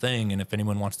doing this thing, and if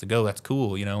anyone wants to go, that's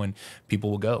cool, and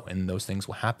people will go, and those things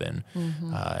will happen.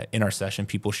 In our session,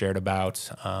 people shared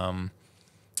about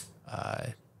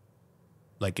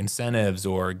like incentives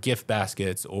or gift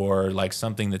baskets, or like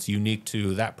something that's unique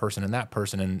to that person and that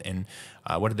person. And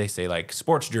what did they say? Like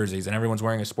sports jerseys, and everyone's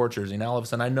wearing a sports jersey. And all of a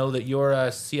sudden I know that you're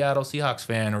a Seattle Seahawks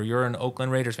fan, or you're an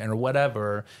Oakland Raiders fan, or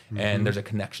whatever. And there's a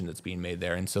connection that's being made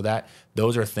there. And so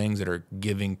those are things that are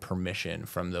giving permission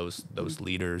from those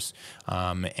leaders.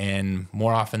 And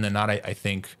more often than not, I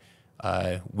think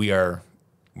we're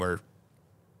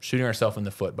shooting ourselves in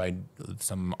the foot by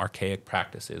some archaic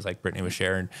practices, like Britaney was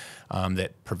sharing,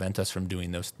 that prevent us from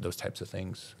doing those types of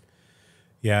things.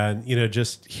 Yeah, and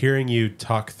just hearing you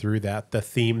talk through that, the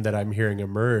theme that I'm hearing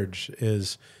emerge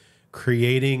is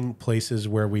creating places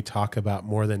where we talk about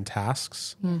more than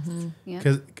tasks.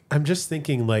 Because I'm just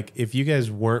thinking, like, if you guys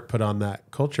weren't put on that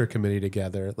culture committee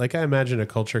together, like I imagine a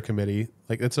culture committee,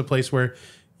 like it's a place where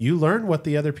you learn what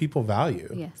the other people value.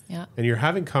 Yes. Yeah. And you're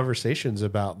having conversations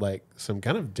about like some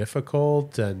kind of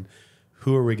difficult and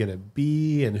who are we going to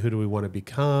be and who do we want to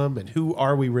become and who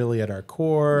are we really at our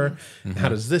core? Mm-hmm. How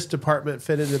does this department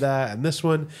fit into that? And this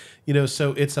one,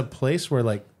 so it's a place where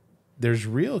like there's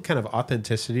real kind of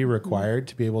authenticity required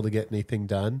to be able to get anything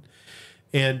done.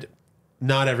 And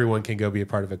not everyone can go be a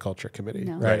part of a culture committee,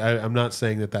 right? I'm not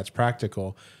saying that that's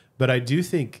practical, but I do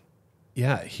think,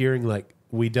 hearing like,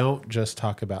 we don't just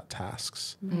talk about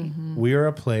tasks. Mm-hmm. We are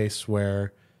a place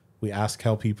where we ask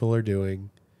how people are doing,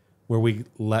 where we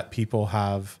let people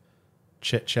have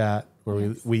chit chat,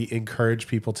 where we encourage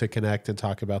people to connect and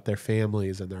talk about their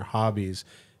families and their hobbies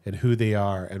and who they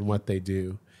are and what they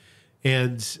do.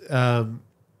 And I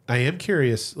am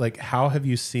curious, like, how have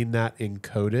you seen that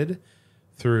encoded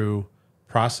through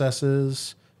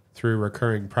processes, through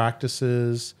recurring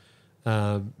practices?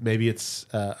 Maybe it's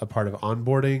a part of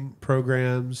onboarding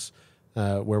programs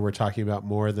where we're talking about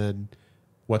more than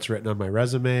what's written on my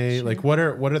resume. Sure. Like, what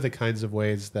are the kinds of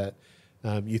ways that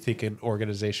you think an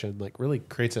organization like really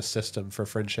creates a system for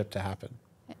friendship to happen?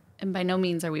 And by no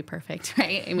means are we perfect,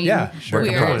 right? I mean, sure.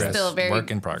 We are still very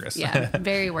work in progress.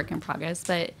 Very work in progress.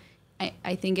 But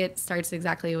I think it starts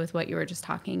exactly with what you were just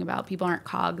talking about. People aren't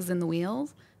cogs in the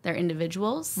wheels; they're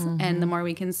individuals, and the more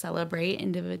we can celebrate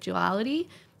individuality.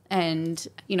 And,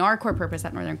 our core purpose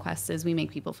at Northern Quest is we make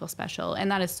people feel special.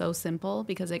 And that is so simple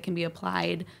because it can be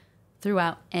applied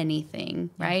throughout anything,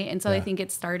 right? And so I think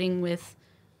it's starting with,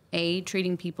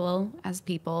 treating people as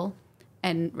people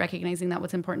and recognizing that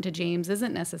what's important to James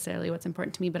isn't necessarily what's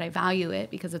important to me, but I value it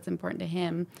because it's important to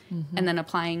him. Mm-hmm. And then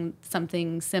applying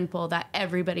something simple that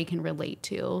everybody can relate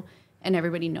to and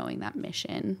everybody knowing that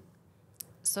mission.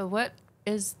 So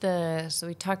so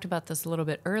we talked about this a little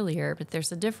bit earlier, but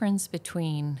there's a difference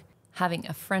between having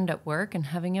a friend at work and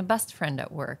having a best friend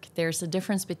at work. There's a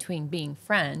difference between being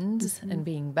friends and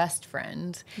being best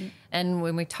friend. Mm-hmm. And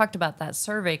when we talked about that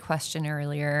survey question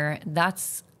earlier,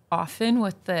 that's often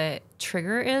what the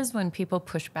trigger is when people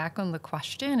push back on the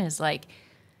question is like,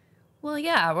 well,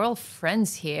 yeah, we're all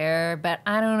friends here, but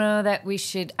I don't know that we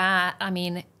should, I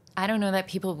don't know that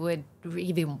people would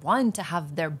even want to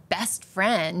have their best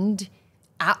friend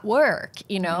at work,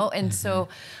 And so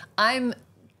I'm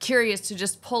curious to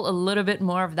just pull a little bit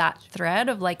more of that thread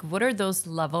of like, what are those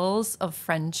levels of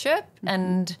friendship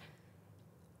and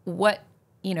what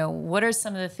are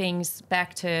some of the things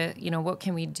back to, what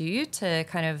can we do to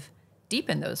kind of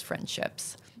deepen those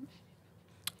friendships?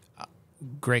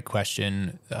 Great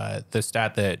question. The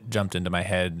stat that jumped into my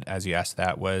head as you asked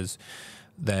that was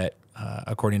that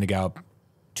according to Gallup,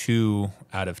 2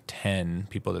 out of 10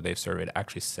 people that they've surveyed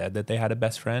actually said that they had a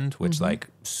best friend, which like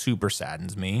super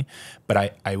saddens me.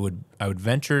 But I would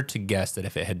venture to guess that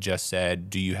if it had just said,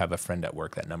 do you have a friend at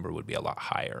work, that number would be a lot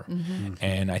higher.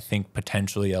 And I think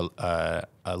potentially a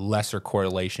lesser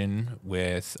correlation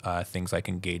with things like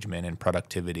engagement and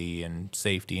productivity and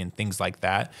safety and things like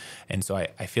that. And so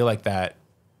I feel like that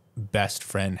best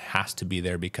friend has to be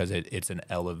there because it's an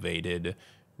elevated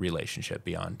relationship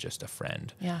beyond just a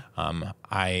friend. Yeah.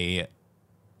 I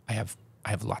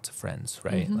have lots of friends,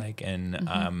 right? Like,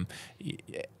 and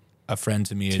a friend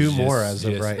to me is two more just,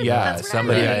 as of right now. Yeah, That's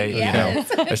somebody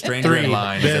right. a stranger 3 in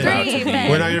line. Ben. Is about to be.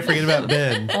 We're not even forgetting about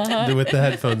Ben with the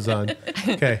headphones on.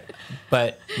 Okay.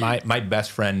 But my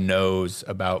best friend knows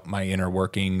about my inner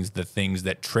workings, the things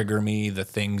that trigger me, the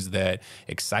things that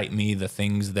excite me, the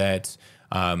things that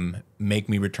make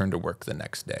me return to work the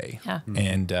next day. Yeah.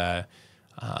 And I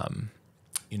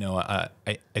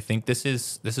think this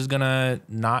is gonna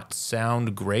not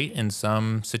sound great in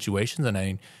some situations, and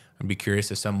I'd be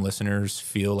curious if some listeners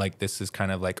feel like this is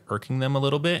kind of like irking them a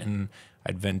little bit, and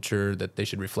I'd venture that they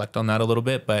should reflect on that a little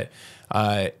bit. But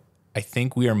I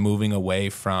think we are moving away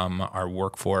from our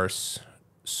workforce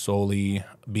solely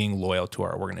being loyal to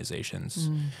our organizations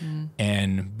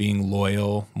and being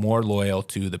more loyal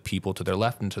to the people to their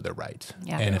left and to their right.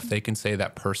 Yeah. And if they can say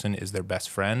that person is their best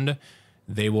friend,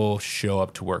 they will show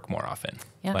up to work more often.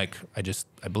 Yeah. Like,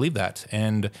 I believe that.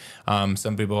 And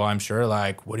some people, I'm sure,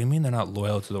 like, what do you mean they're not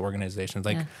loyal to the organization?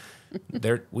 Like,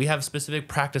 we have specific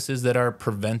practices that are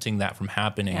preventing that from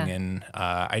happening. Yeah. And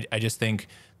I just think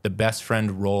the best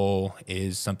friend role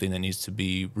is something that needs to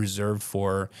be reserved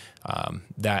for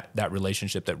that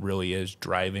relationship that really is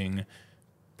driving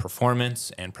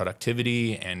performance and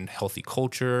productivity and healthy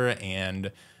culture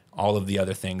and all of the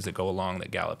other things that go along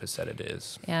that Gallup has said it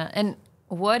is. Yeah. And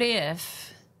what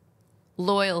if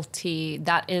loyalty,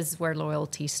 that is where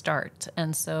loyalty starts.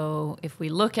 And so if we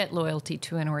look at loyalty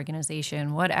to an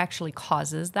organization, what actually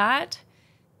causes that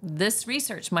this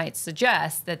research might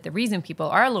suggest that the reason people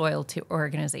are loyal to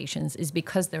organizations is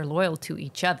because they're loyal to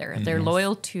each other. They're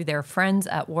loyal to their friends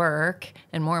at work,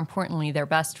 and more importantly, their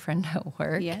best friend at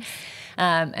work. Yes.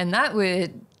 And that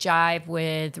would jive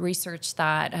with research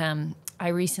that I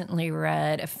recently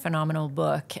read a phenomenal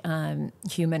book,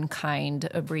 Humankind,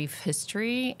 A Brief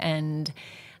History. And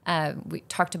we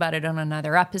talked about it on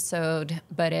another episode,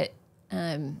 but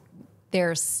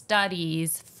there are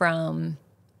studies from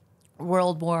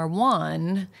World War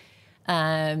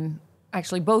I,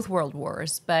 actually both World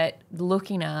Wars, but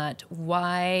looking at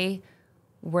why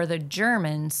were the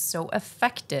Germans so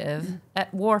effective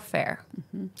at warfare.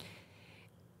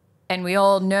 And we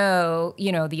all know,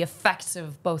 the effects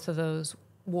of both of those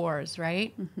wars,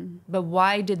 right? But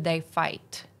why did they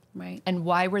fight? Right. And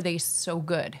why were they so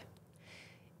good?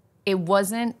 It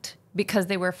wasn't because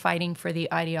they were fighting for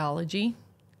the ideology.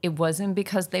 It wasn't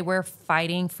because they were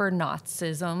fighting for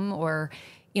Nazism or,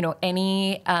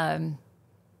 any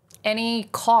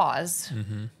cause.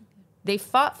 They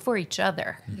fought for each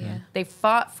other. Yeah. They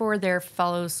fought for their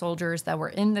fellow soldiers that were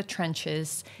in the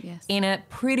trenches Yes. in a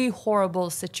pretty horrible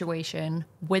situation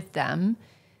with them.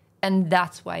 And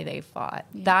that's why they fought.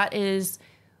 Yeah. That is,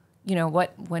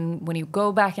 when you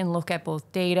go back and look at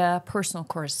both data, personal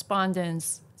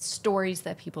correspondence, stories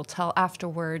that people tell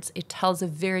afterwards, it tells a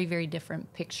very, very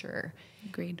different picture.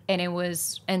 Agreed. And it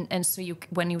was, and so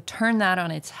when you turn that on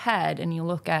its head and you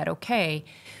look at, okay,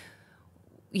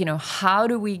 how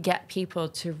do we get people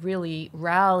to really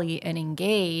rally and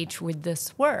engage with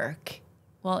this work?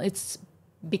 Well, it's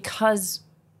because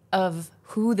of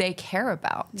who they care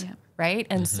about, right?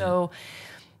 And so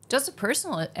just a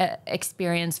personal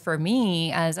experience for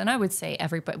me and I would say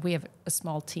everybody, we have a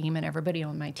small team and everybody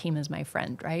on my team is my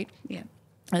friend, right? Yeah.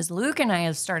 As Luke and I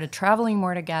have started traveling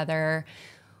more together,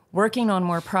 working on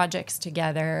more projects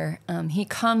together, he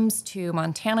comes to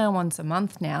Montana once a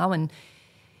month now, and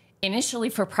initially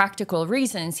for practical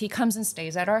reasons, he comes and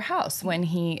stays at our house when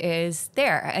he is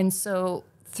there. And so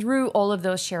through all of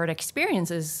those shared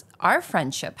experiences, our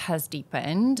friendship has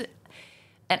deepened.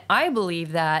 And I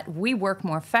believe that we work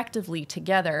more effectively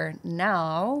together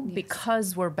now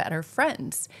because we're better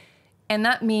friends. And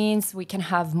that means we can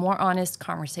have more honest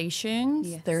conversations.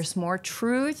 Yes. There's more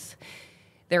truth.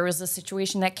 There was a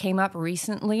situation that came up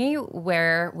recently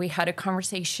where we had a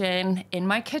conversation in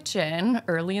my kitchen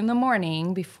early in the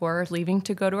morning before leaving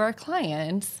to go to our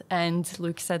clients. And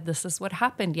Luke said, "This is what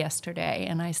happened yesterday."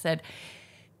 And I said,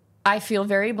 I feel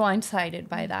very blindsided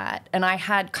by that. And I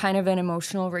had kind of an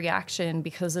emotional reaction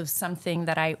because of something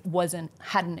that I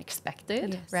hadn't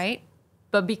expected, right?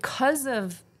 But because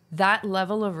of that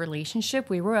level of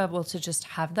relationship, we were able to just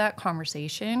have that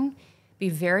conversation, be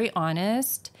very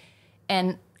honest,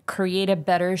 and create a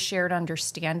better shared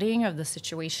understanding of the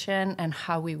situation and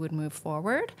how we would move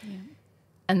forward. Yeah.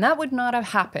 And that would not have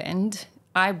happened,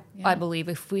 I believe,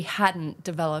 if we hadn't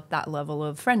developed that level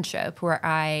of friendship where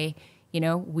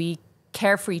we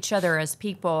care for each other as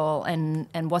people,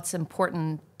 and what's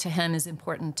important to him is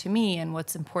important to me, and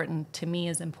what's important to me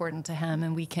is important to him,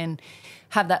 and we can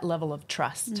have that level of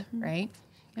trust, right?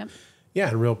 Yep. Yeah,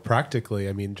 and real practically,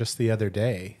 I mean, just the other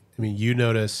day, you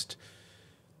noticed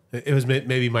it was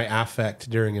maybe my affect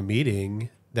during a meeting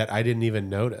that I didn't even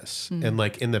notice. And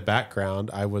in the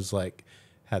background, I was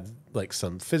had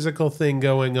some physical thing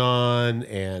going on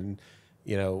and,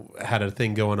 had a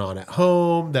thing going on at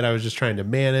home that I was just trying to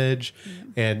manage.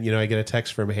 And, I get a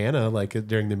text from Hannah,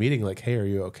 during the meeting, "Hey, are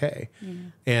you okay?"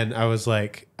 And I was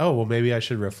like, oh, well, maybe I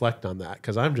should reflect on that.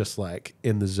 'Cause I'm just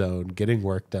in the zone, getting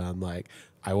work done.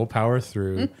 I will power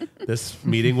through. This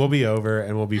meeting will be over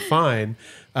and we'll be fine.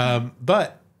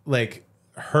 But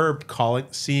her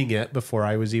seeing it before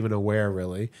I was even aware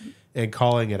really, and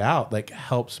calling it out,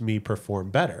 helps me perform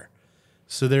better.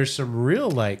 So there's some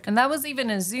real And that was even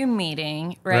a Zoom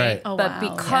meeting, right? Oh, but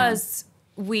wow, because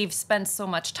we've spent so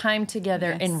much time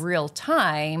together in real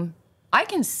time, I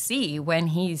can see when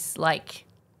he's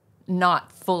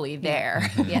not fully there.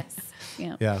 Yes.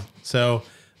 Yeah. Yeah. So,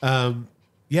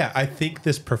 I think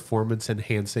this performance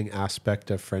enhancing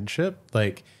aspect of friendship,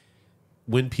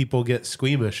 when people get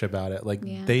squeamish about it,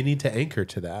 they need to anchor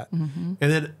to that. And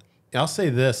then I'll say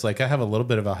this, I have a little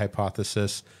bit of a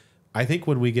hypothesis. I think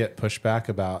when we get pushback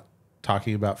about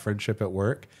talking about friendship at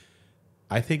work,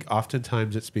 I think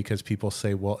oftentimes it's because people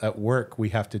say, well, at work, we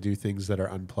have to do things that are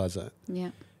unpleasant.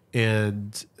 Yeah.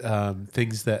 And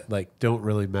things that don't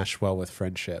really mesh well with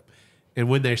friendship. And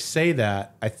when they say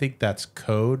that, I think that's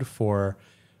code for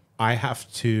I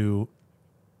have to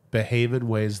behave in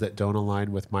ways that don't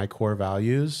align with my core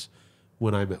values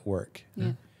when I'm at work.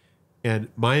 And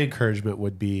my encouragement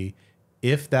would be,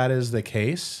 if that is the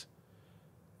case,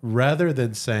 rather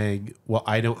than saying, well,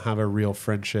 I don't have a real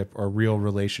friendship or real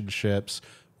relationships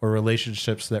or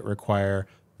relationships that require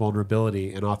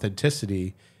vulnerability and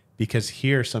authenticity, because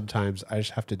here sometimes I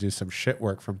just have to do some shit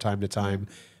work from time to time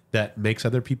that makes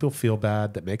other people feel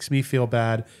bad, that makes me feel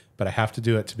bad, but I have to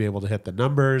do it to be able to hit the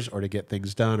numbers or to get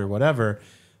things done or whatever.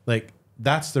 Like,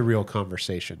 that's the real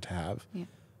conversation to have. Yeah.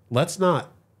 Let's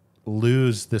not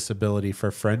lose this ability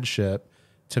for friendship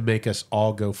to make us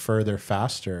all go further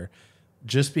faster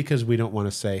just because we don't want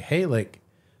to say, hey, like,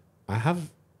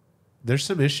 there's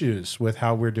some issues with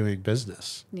how we're doing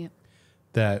business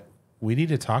that we need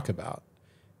to talk about.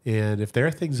 And if there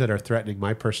are things that are threatening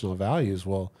my personal values,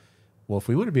 well, if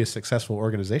we want to be a successful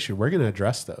organization, we're going to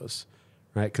address those,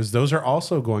 right? Because those are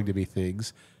also going to be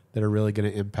things that are really going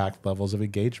to impact levels of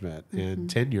engagement and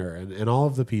tenure and all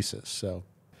of the pieces. So,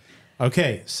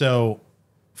 okay. So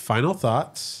final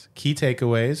thoughts, key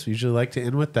takeaways. We usually like to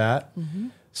end with that.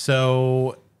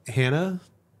 So Hannah,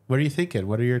 what are you thinking?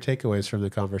 What are your takeaways from the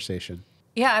conversation?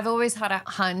 Yeah, I've always had a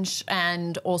hunch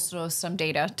and also some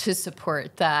data to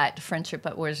support that friendship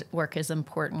at work is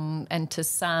important. And to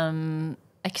some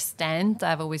extent,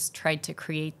 I've always tried to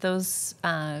create those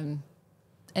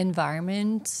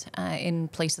environment in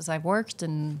places I've worked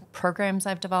and programs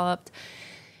I've developed.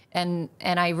 And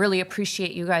I really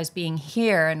appreciate you guys being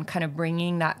here and kind of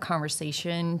bringing that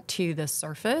conversation to the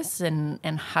surface and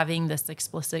having this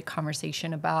explicit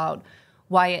conversation about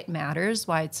why it matters,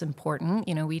 why it's important.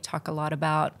 You know, we talk a lot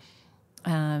about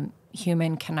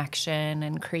human connection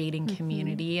and creating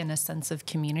community and a sense of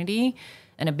community.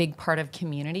 And a big part of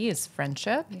community is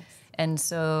friendship. Yes. And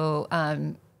so,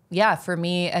 for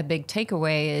me, a big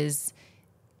takeaway is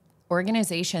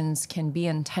organizations can be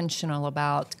intentional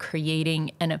about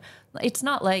creating, and it's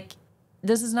not like,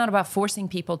 this is not about forcing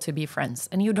people to be friends.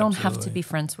 And you don't have to be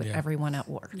friends with everyone at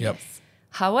work. Yep.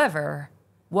 However,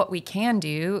 what we can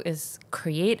do is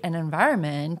create an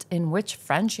environment in which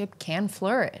friendship can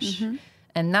flourish.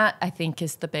 And that, I think,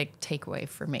 is the big takeaway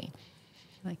for me.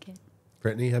 I like it.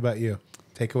 Brittany, how about you?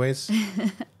 Takeaways?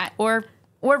 Or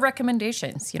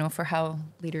recommendations, for how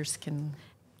leaders can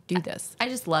do this. I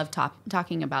just love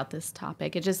talking about this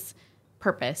topic. It just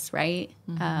purpose, right?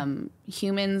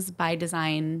 Humans by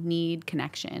design need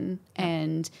connection.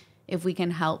 And if we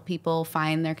can help people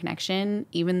find their connection,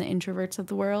 even the introverts of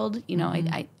the world,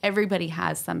 everybody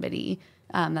has somebody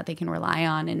that they can rely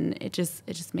on, and it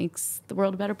just makes the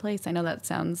world a better place. I know that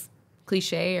sounds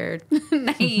cliche or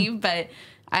naive, but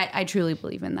I truly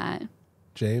believe in that.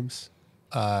 James?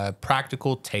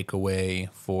 Practical takeaway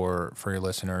for your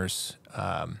listeners.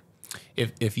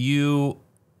 If you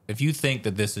think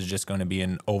that this is just going to be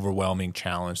an overwhelming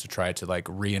challenge to try to like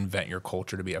reinvent your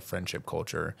culture to be a friendship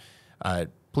culture,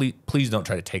 please don't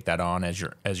try to take that on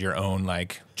as your own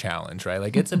like challenge, right?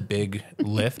 Like, it's a big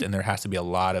lift, and there has to be a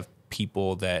lot of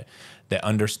people that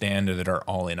understand and that are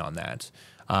all in on that.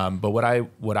 But what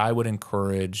I would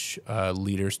encourage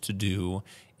leaders to do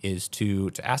is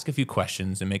to ask a few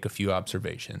questions and make a few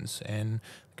observations. And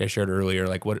like I shared earlier,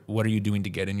 like what are you doing to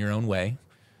get in your own way?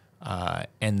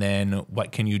 And then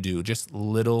what can you do? Just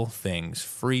little things,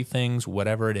 free things,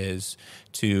 whatever it is,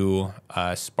 to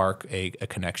spark a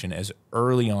connection as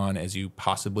early on as you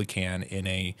possibly can in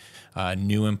a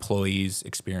new employee's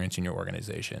experience in your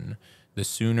organization. The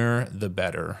sooner, the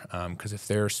better. Because if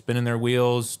they're spinning their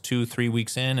wheels 2-3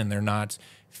 weeks in and they're not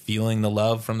feeling the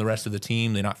love from the rest of the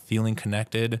team, they're not feeling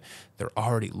connected, they're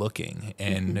already looking.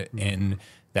 And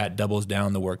that doubles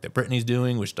down the work that Brittany's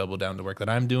doing, which doubles down the work that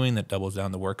I'm doing, that doubles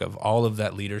down the work of all of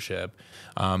that leadership,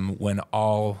 when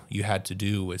all you had to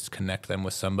do was connect them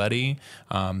with somebody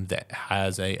that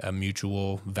has a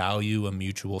mutual value, a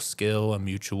mutual skill, a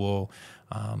mutual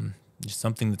just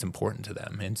something that's important to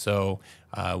them. And so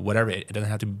whatever, it doesn't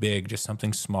have to be big, just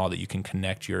something small that you can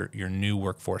connect your new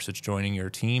workforce that's joining your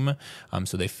team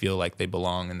so they feel like they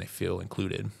belong and they feel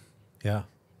included. Yeah.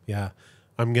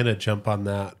 I'm going to jump on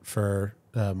that for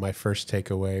my first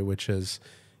takeaway, which is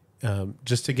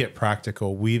just to get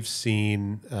practical. We've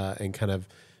seen and kind of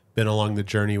been along the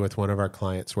journey with one of our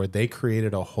clients where they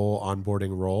created a whole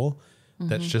onboarding role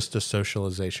that's just a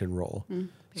socialization role.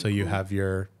 So you have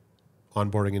your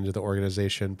onboarding into the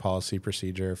organization, policy,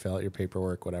 procedure, fill out your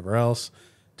paperwork, whatever else.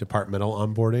 Departmental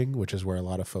onboarding, which is where a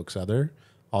lot of folks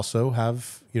also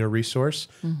have, resource,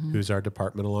 who's our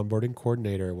departmental onboarding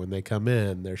coordinator. When they come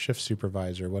in, their shift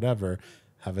supervisor, whatever,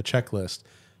 have a checklist.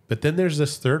 But then there's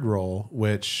this third role,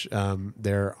 which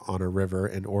they're on a river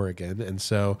in Oregon. And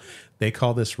so they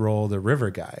call this role the river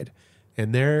guide.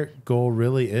 And their goal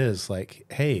really is like,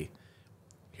 hey,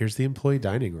 here's the employee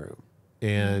dining room.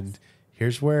 And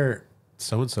here's where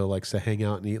so-and-so likes to hang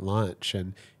out and eat lunch.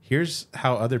 And here's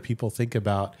how other people think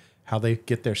about how they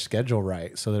get their schedule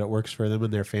right so that it works for them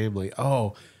and their family.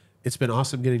 Oh, it's been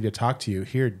awesome getting to talk to you.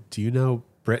 Here, do you know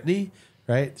Britaney?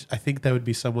 Right? I think that would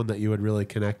be someone that you would really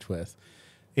connect with.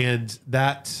 And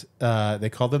that they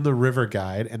call them the River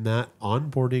Guide, and that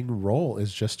onboarding role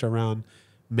is just around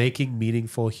making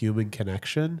meaningful human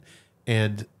connection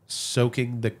and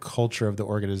soaking the culture of the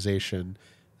organization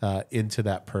into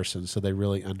that person, so they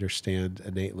really understand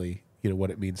innately, what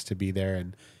it means to be there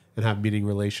and have meaning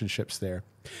relationships there.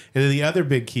 And then the other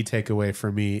big key takeaway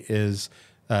for me is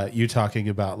you talking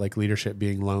about like leadership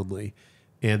being lonely,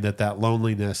 and that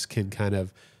loneliness can kind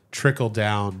of trickle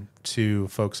down to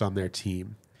folks on their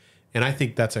team. And I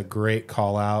think that's a great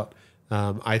call out.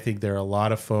 I think there are a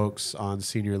lot of folks on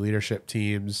senior leadership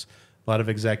teams, a lot of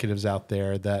executives out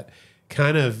there that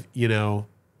kind of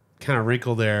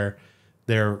wrinkle their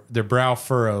brow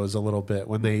furrows a little bit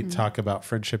when they talk about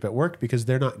friendship at work, because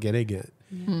they're not getting it.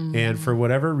 And for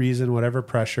whatever reason, whatever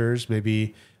pressures,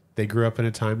 maybe they grew up in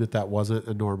a time that wasn't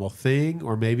a normal thing,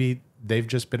 or maybe they've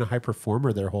just been a high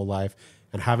performer their whole life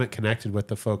and haven't connected with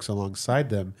the folks alongside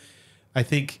them. I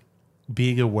think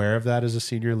being aware of that as a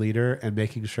senior leader and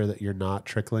making sure that you're not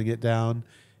trickling it down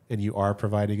and you are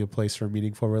providing a place for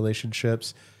meaningful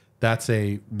relationships, that's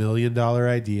a $1 million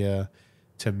idea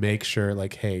to make sure,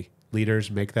 like, hey, leaders,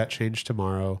 make that change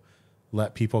tomorrow.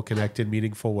 Let people connect in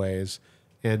meaningful ways.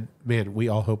 And man, we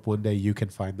all hope one day you can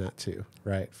find that too,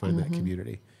 right? Find that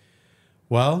community.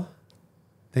 Well,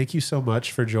 thank you so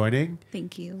much for joining.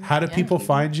 Thank you. How do people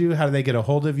find you? How do they get a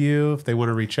hold of you? If they want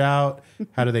to reach out,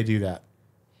 how do they do that?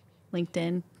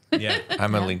 LinkedIn. Yeah,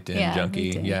 I'm a LinkedIn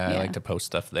junkie. LinkedIn, I like to post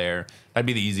stuff there. That'd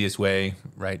be the easiest way,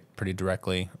 right? Pretty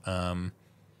directly. I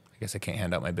guess I can't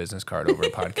hand out my business card over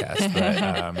a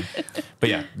podcast, but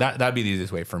yeah, that'd be the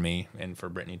easiest way for me and for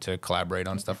Britaney to collaborate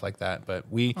on stuff like that. But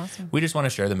we just want to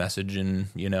share the message, and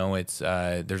it's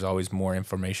there's always more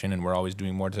information, and we're always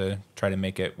doing more to try to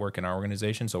make it work in our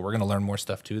organization. So we're going to learn more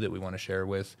stuff too that we want to share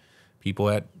with people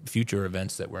at future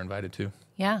events that we're invited to.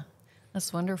 Yeah.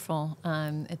 That's wonderful.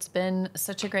 It's been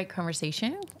such a great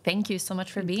conversation. Thank you so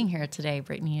much for being here today,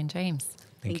 Britaney and James.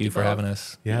 Thank you for having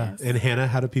us. Yeah. Yes. And Hannah,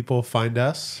 how do people find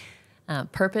us?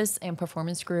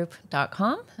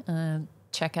 Purposeandperformancegroup.com.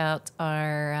 Check out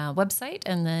our website,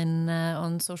 and then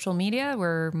on social media,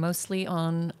 we're mostly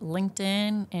on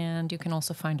LinkedIn, and you can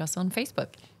also find us on Facebook.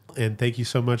 And thank you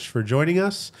so much for joining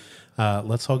us.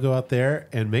 Let's all go out there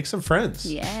and make some friends.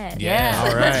 Yes. Yeah.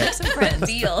 All right. Let's make some friends.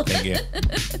 Deal. Thank you.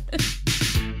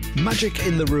 Magic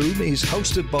in the Room is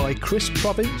hosted by Chris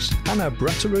Province, Hannah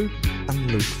Bratteroo and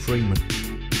Luke Freeman,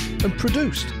 and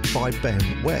produced by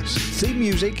Ben West. Theme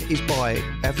music is by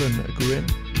Evan Grimm.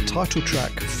 Title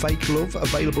track Fake Love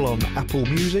available on Apple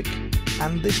Music.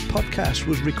 And this podcast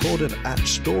was recorded at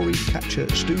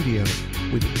Storycatcher Studio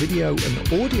with video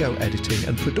and audio editing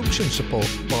and production support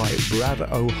by Brad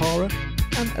O'Hara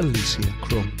and Alicia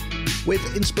Crum,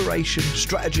 with inspiration,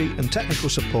 strategy and technical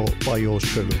support by yours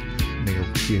truly, Neil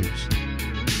Hughes.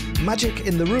 Magic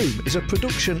in the Room is a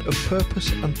production of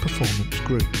Purpose and Performance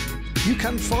Group. You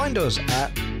can find us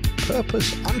at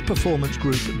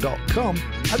purposeandperformancegroup.com,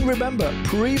 and remember,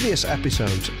 previous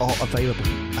episodes are available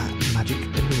at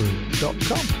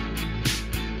magicintheroom.com.